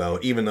to worry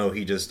about, even though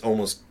he just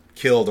almost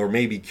killed or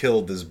maybe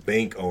killed this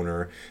bank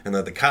owner, and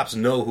that the cops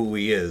know who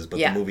he is, but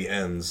the movie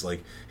ends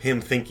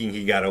him thinking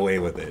he got away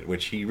with it,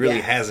 which he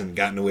really hasn't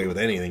gotten away with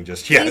anything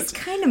just yet. He's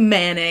kind of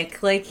manic.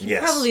 He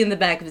probably in the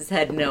back of his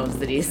head knows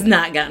that he's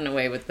not gotten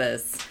away with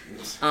this.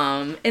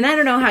 And I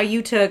don't know how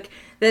you took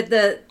that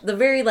the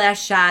very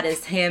last shot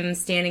is him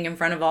standing in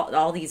front of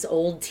all these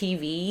old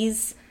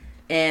TVs,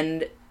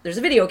 and there's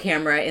a video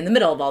camera in the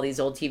middle of all these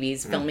old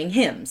TVs filming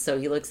him. So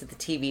he looks at the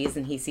TVs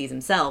and he sees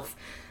himself.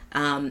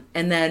 And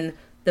then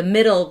the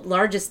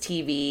largest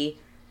TV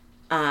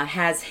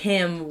has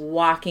him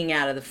walking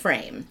out of the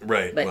frame.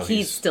 Right. But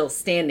he's still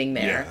standing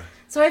there. Yeah.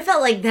 So I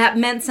felt like that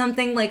meant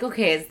something.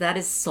 Okay, is that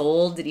his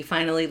soul? Did he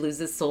finally lose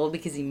his soul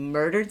because he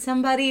murdered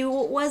somebody?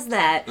 What was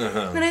that?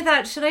 And I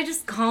thought, should I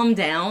just calm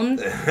down?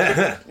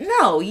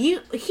 No, he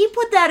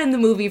put that in the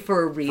movie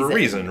for a reason. For a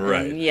reason,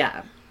 right. And,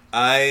 yeah.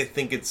 I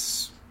think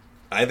it's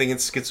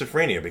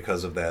schizophrenia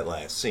because of that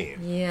last scene.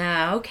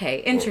 Yeah, okay.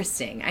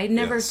 Interesting. I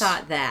never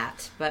thought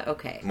that, but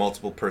okay.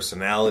 Multiple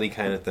personality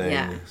kind of thing.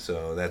 Yeah.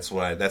 So that's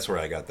where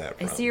I got that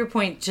from. I see your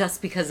point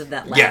just because of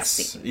that last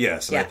scene.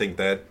 Yes. And I think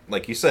that,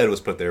 like you said,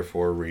 was put there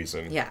for a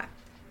reason. Yeah.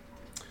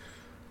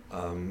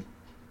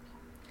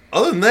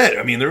 Other than that,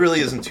 I mean, there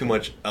really isn't too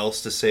much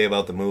else to say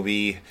about the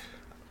movie.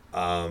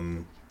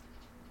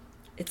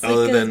 It's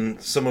other like than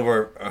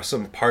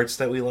some parts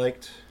that we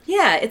liked.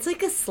 Yeah, it's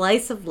like a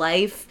slice of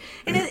life.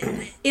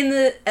 And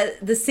in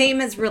the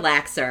same as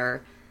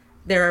Relaxer,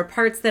 there are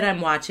parts that I'm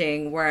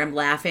watching where I'm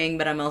laughing,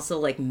 but I'm also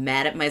like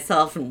mad at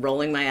myself and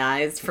rolling my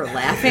eyes for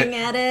laughing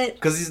at it.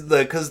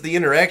 Because the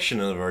interaction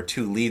of our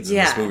two leads in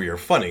this movie are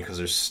funny because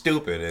they're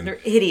stupid and they're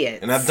idiots.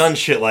 And I've done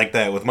shit like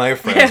that with my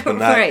friends, but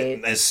not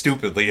right. as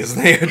stupidly as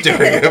they are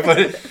doing it.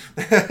 But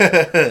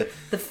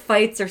the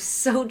fights are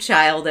so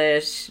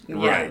childish.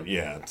 Right?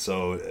 Yeah.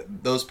 So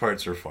those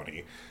parts are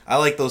funny. I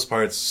like those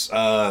parts.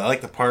 I like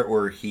the part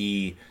where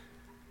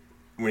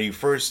when he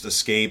first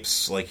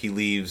escapes, like he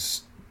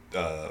leaves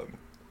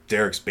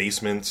Derek's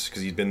basement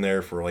because he'd been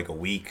there for like a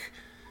week,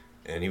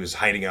 and he was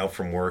hiding out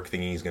from work,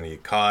 thinking he's going to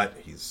get caught.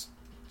 He's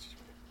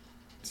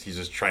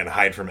just trying to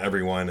hide from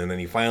everyone, and then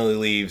he finally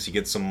leaves. He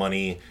gets some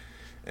money,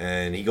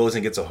 and he goes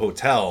and gets a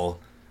hotel,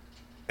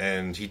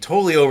 and he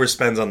totally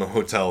overspends on the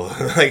hotel,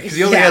 like because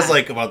he only has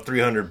like about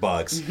 $300.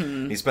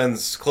 Mm-hmm. He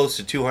spends close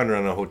to $200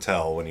 on a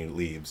hotel when he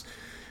leaves,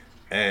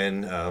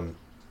 and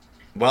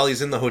while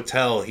he's in the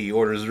hotel, he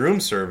orders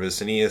room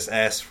service, and he just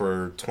asks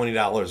for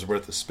 $20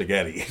 worth of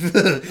spaghetti.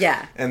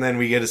 Yeah. And then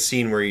we get a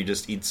scene where he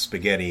just eats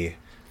spaghetti.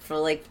 For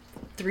like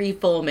 3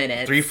 full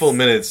minutes. 3 full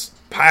minutes,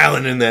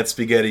 piling in that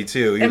spaghetti,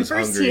 too. He was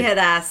first hungry. he had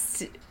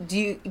asked,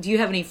 do you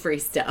have any free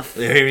stuff?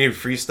 Yeah, any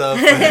free stuff?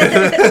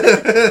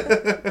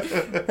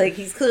 Like,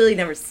 he's clearly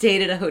never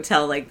stayed at a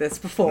hotel like this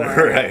before.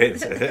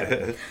 Right.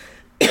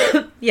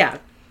 Yeah.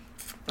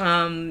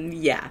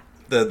 Yeah.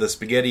 The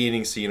spaghetti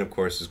eating scene, of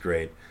course, is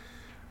great.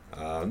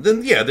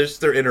 Then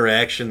their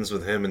interactions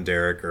with him and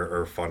Derek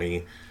are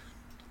funny,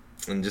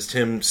 and just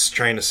him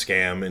trying to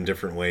scam in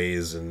different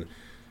ways, and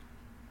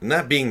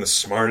not being the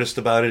smartest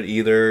about it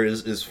either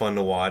is fun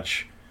to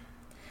watch.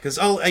 Because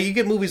you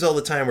get movies all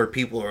the time where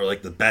people are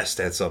like the best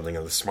at something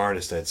or the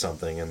smartest at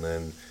something, and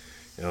then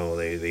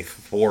they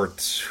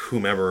thwart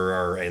whomever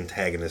our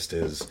antagonist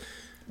is.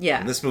 Yeah.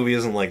 And this movie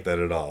isn't like that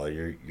at all.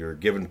 You're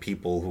given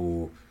people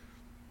who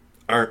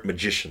aren't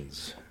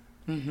magicians,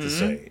 to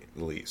say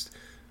the least.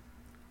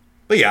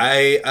 But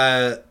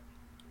yeah,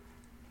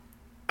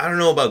 I don't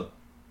know about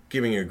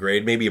giving it a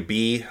grade. Maybe a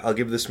B. I'll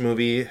give this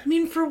movie. I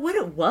mean, for what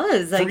it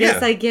was, I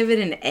guess I give it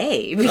an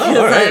A because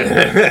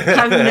right.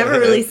 I've never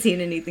really seen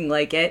anything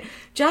like it.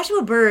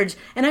 Joshua Burge,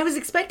 and I was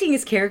expecting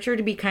his character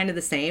to be kind of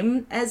the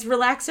same as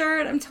Relaxer,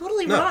 and I'm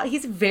totally wrong.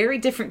 He's a very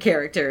different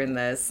character in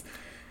this.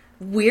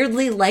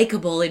 Weirdly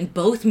likable in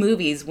both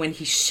movies when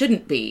he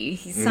shouldn't be.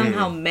 He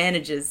somehow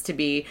manages to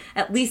be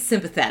at least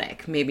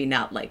sympathetic. Maybe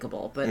not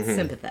likable, but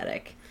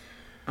sympathetic.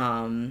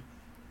 Most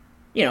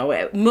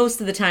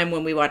of the time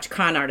when we watch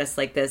con artists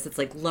like this, it's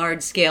like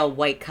large-scale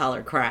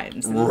white-collar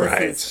crimes. And right.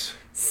 This is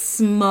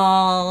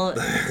small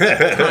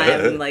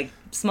time, like,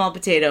 small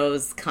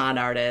potatoes con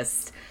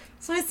artist.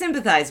 So I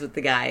sympathize with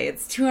the guy.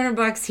 It's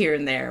 $200 here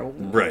and there.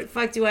 Right. What the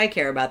fuck do I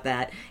care about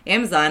that?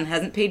 Amazon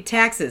hasn't paid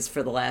taxes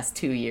for the last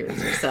 2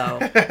 years or so.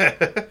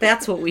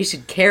 That's what we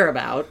should care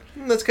about.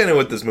 And that's kind of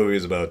what this movie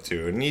is about,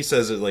 too. And he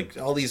says that, like,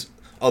 all these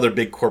other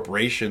big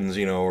corporations,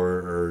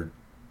 are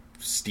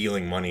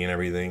stealing money and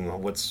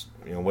everything. What's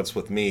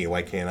with me?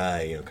 Why can't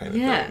I? Kind of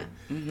thing. Yeah.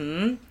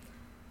 Mm-hmm.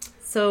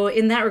 So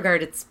in that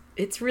regard,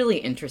 it's really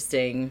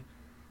interesting.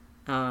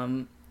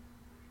 I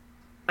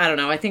don't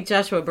know. I think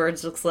Joshua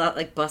Burge looks a lot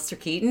like Buster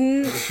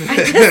Keaton. I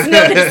just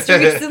noticed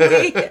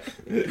recently.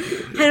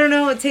 I don't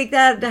know. Take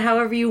that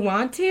however you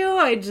want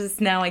to.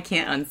 Now I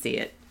can't unsee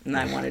it. And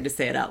I wanted to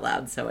say it out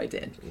loud, so I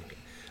did.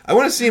 I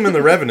want to see him in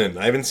The Revenant.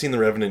 I haven't seen The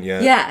Revenant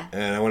yet. Yeah.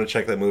 And I want to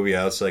check that movie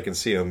out so I can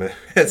see him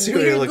and see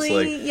what he looks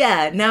like.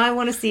 Yeah. Now I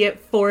want to see it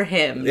for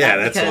him. Yeah,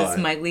 that's because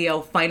why. my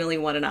Leo finally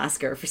won an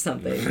Oscar for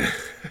something.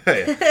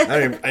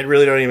 I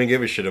really don't even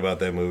give a shit about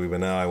that movie, but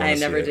now I want to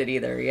see it. I never did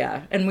either,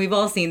 yeah. And we've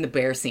all seen the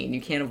bear scene.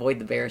 You can't avoid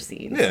the bear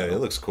scene. Yeah, so.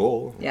 It looks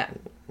cool. Yeah.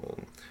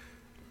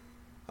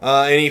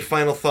 Any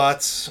final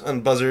thoughts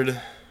on Buzzard?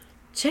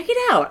 Check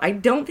it out. I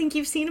don't think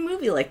you've seen a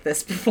movie like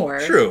this before.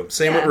 True.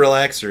 Same with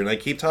Relaxer, and I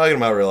keep talking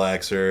about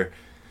Relaxer,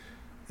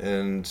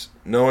 and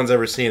no one's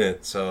ever seen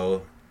it,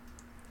 so...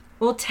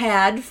 Well,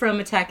 Tad from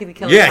Attack of the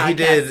Killer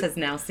Podcast has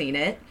now seen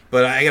it.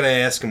 But I gotta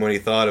ask him what he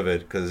thought of it,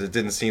 because it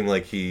didn't seem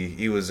like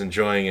he was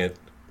enjoying it.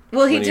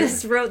 Well, he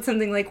just wrote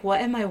something like,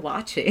 "What am I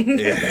watching?"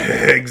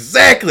 Yeah,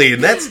 exactly,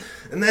 and that's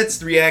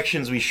the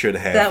reactions we should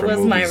have. That was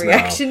my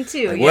reaction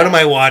too. Like, what am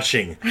I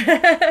watching?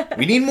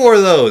 We need more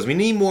of those. We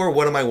need more.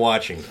 What am I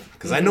watching?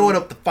 Because I know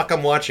what the fuck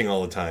I'm watching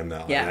all the time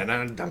now. Yeah, and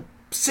I'm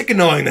sick of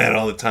knowing that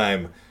all the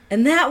time.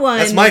 And that one,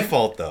 that's my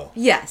fault, though.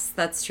 Yes,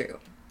 that's true.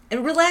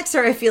 And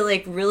Relaxer, I feel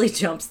like, really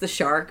jumps the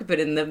shark, but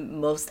in the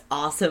most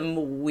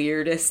awesome,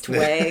 weirdest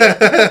way.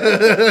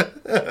 That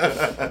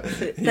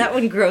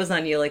one grows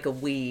on you like a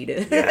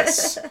weed.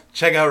 Yes.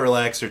 Check out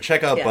Relaxer.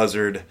 Check out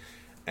Buzzard.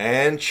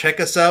 And check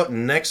us out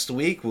next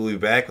week. We'll be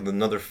back with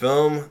another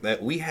film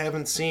that we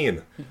haven't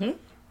seen. Mm-hmm.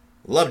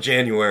 Love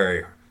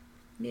January.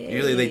 Yay.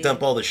 Usually they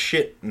dump all the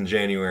shit in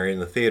January in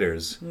the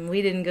theaters.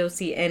 We didn't go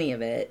see any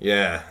of it.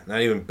 Yeah,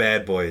 not even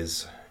Bad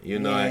Boys.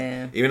 Even though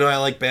I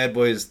like Bad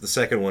Boys, the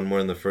second one more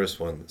than the first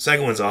one. The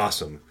second one's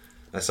awesome.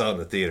 I saw it in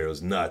the theater. It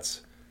was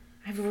nuts.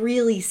 I've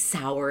really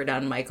soured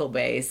on Michael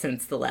Bay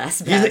since the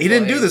last Bad Boys. He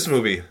didn't do this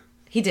movie.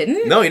 He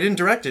didn't? No, he didn't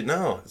direct it,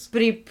 no.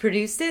 But he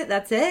produced it?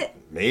 That's it?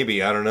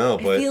 Maybe, I don't know.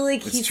 But I feel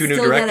like it's he's two new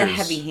still directors. got a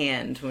heavy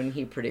hand when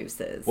he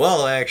produces.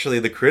 Well, actually,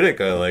 the critic,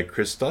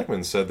 Chris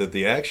Stuckman, said that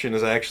the action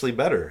is actually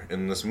better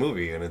in this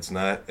movie, and it's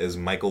not as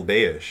Michael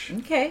Bay-ish.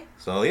 Okay.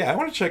 So, yeah, I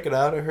want to check it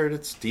out. I heard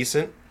it's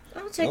decent.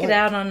 I'll check it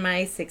out on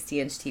my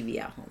 60-inch TV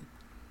at home.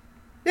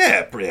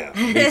 Yeah,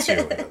 me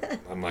too.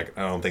 I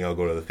don't think I'll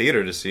go to the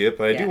theater to see it,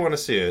 but I do want to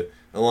see it,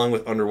 along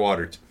with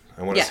Underwater.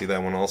 I want to see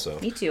that one also.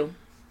 Me too.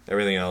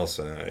 Everything else,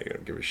 I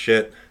don't give a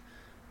shit.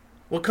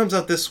 What comes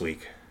out this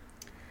week?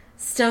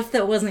 Stuff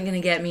that wasn't going to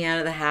get me out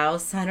of the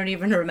house. I don't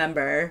even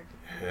remember.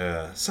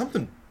 Yeah,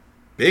 something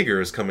bigger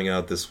is coming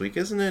out this week,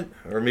 isn't it?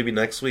 Or maybe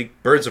next week.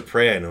 Birds of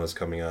Prey, I know, is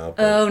coming out.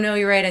 Oh, no,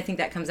 you're right. I think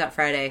that comes out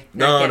Friday.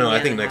 No,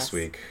 I think next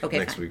week. Okay,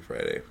 next fine. week,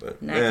 Friday.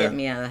 But Not getting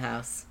me out of the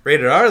house.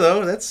 Rated R,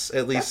 though. That's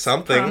at least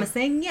something.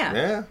 Promising, yeah.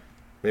 Yeah.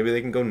 Maybe they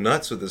can go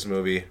nuts with this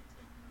movie.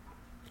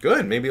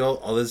 Good. Maybe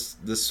all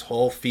this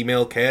whole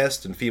female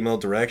cast and female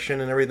direction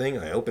and everything.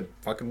 I hope it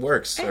fucking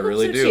works. I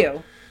really do.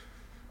 Too.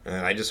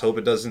 And I just hope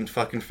it doesn't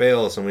fucking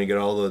fail. So when you get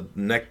all the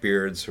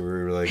neckbeards who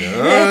are like,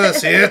 oh,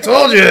 see, I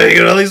told you, you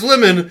got all these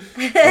women.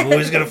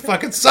 Who's gonna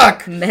fucking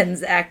suck?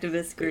 Men's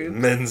activist group.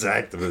 Men's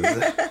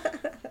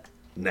activists.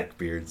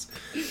 Neckbeards.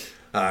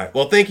 All right.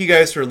 Well, thank you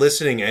guys for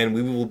listening, and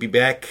we will be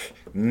back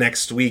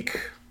next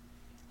week.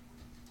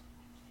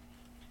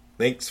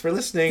 Thanks for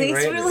listening.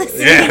 Thanks right? for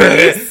listening. Yeah.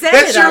 You said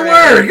That's it your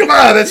already. word. Come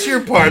on, that's your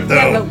part, though.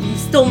 Yeah, but you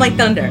stole my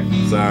thunder.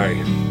 Sorry.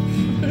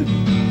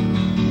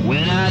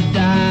 When I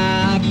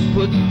die,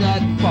 put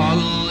that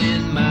bottle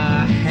in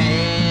my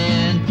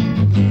hand.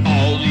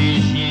 All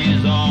these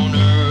years on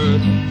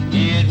earth,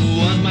 it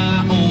was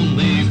my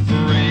only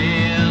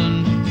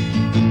friend.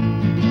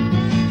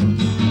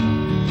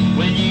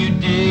 When you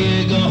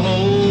dig a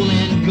hole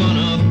and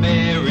gonna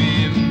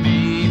bury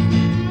me,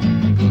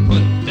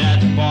 put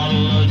that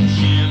bottle of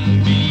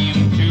Jim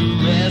Beam to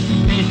rest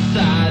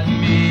beside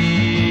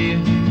me.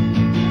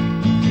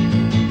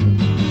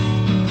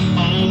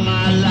 All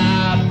my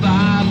life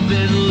I've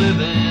been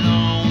living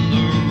on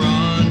the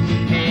run,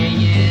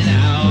 hanging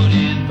out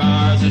in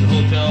bars and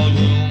hotel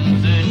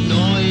rooms,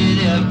 annoying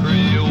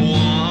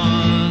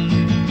everyone.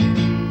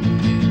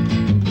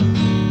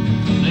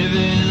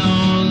 Living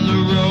on the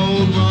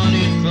road,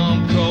 running from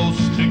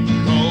coast to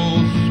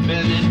coast,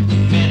 spending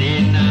many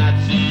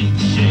nights in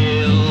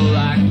jail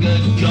like a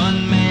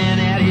gunman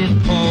at his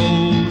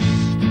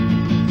post.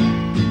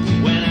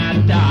 When I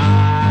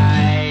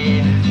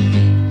die,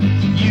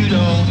 you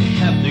don't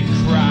have to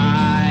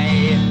cry.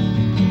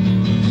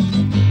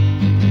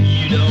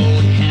 You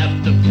don't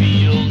have to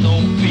feel no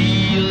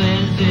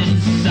feelings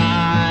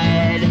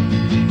inside.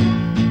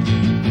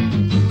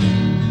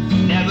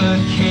 Never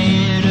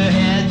cared or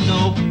had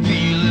no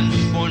feelings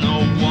for no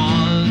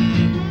one.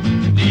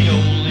 The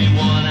only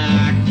one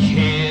I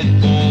cared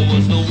for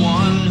was the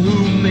one who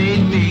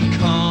made me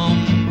come.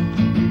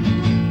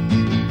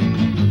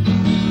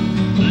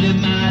 Live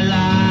my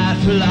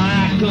life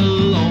like a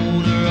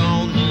loner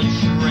on the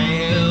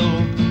trail.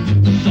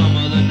 Some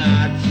of the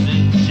nights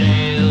in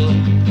jail,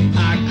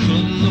 I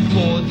couldn't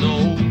afford no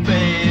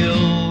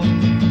bail.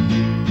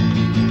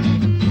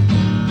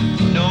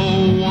 No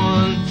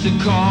one to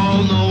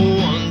call, no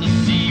one to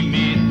see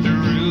me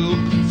through.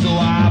 So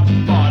I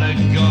bought a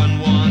gun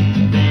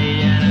one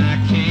day and I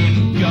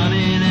came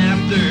gunning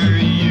after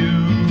you.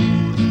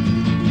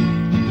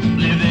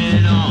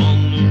 Living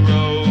on the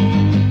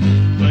road,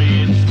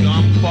 playing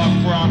skunk fuck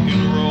rock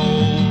and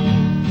roll.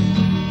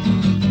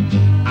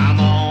 I'm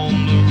on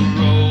the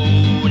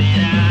road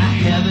and I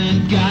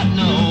haven't got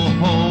no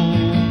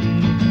home.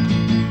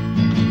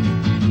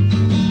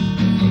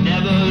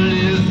 Never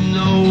lived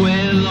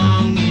nowhere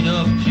long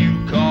enough to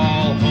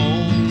call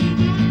home.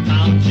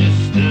 I'm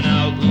just an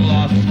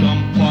outlaw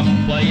skunk fuck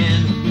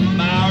playing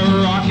my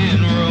rock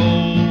and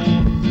roll.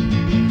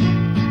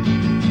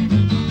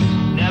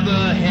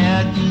 Never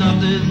had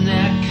nothing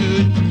that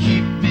could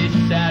keep me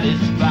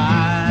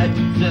satisfied,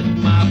 except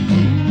my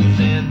booze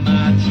and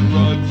my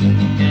drugs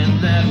and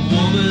that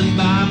woman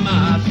by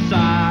my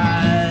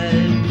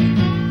side.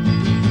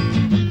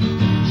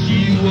 She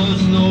was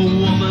no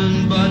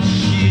woman, but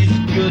she's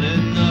good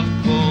enough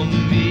for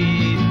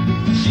me.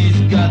 She's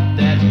got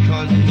that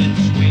cunt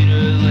between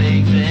her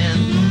legs, and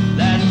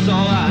that's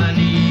all I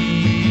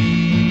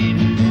need.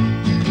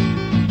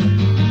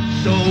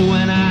 So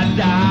when I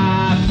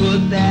die,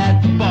 put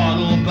that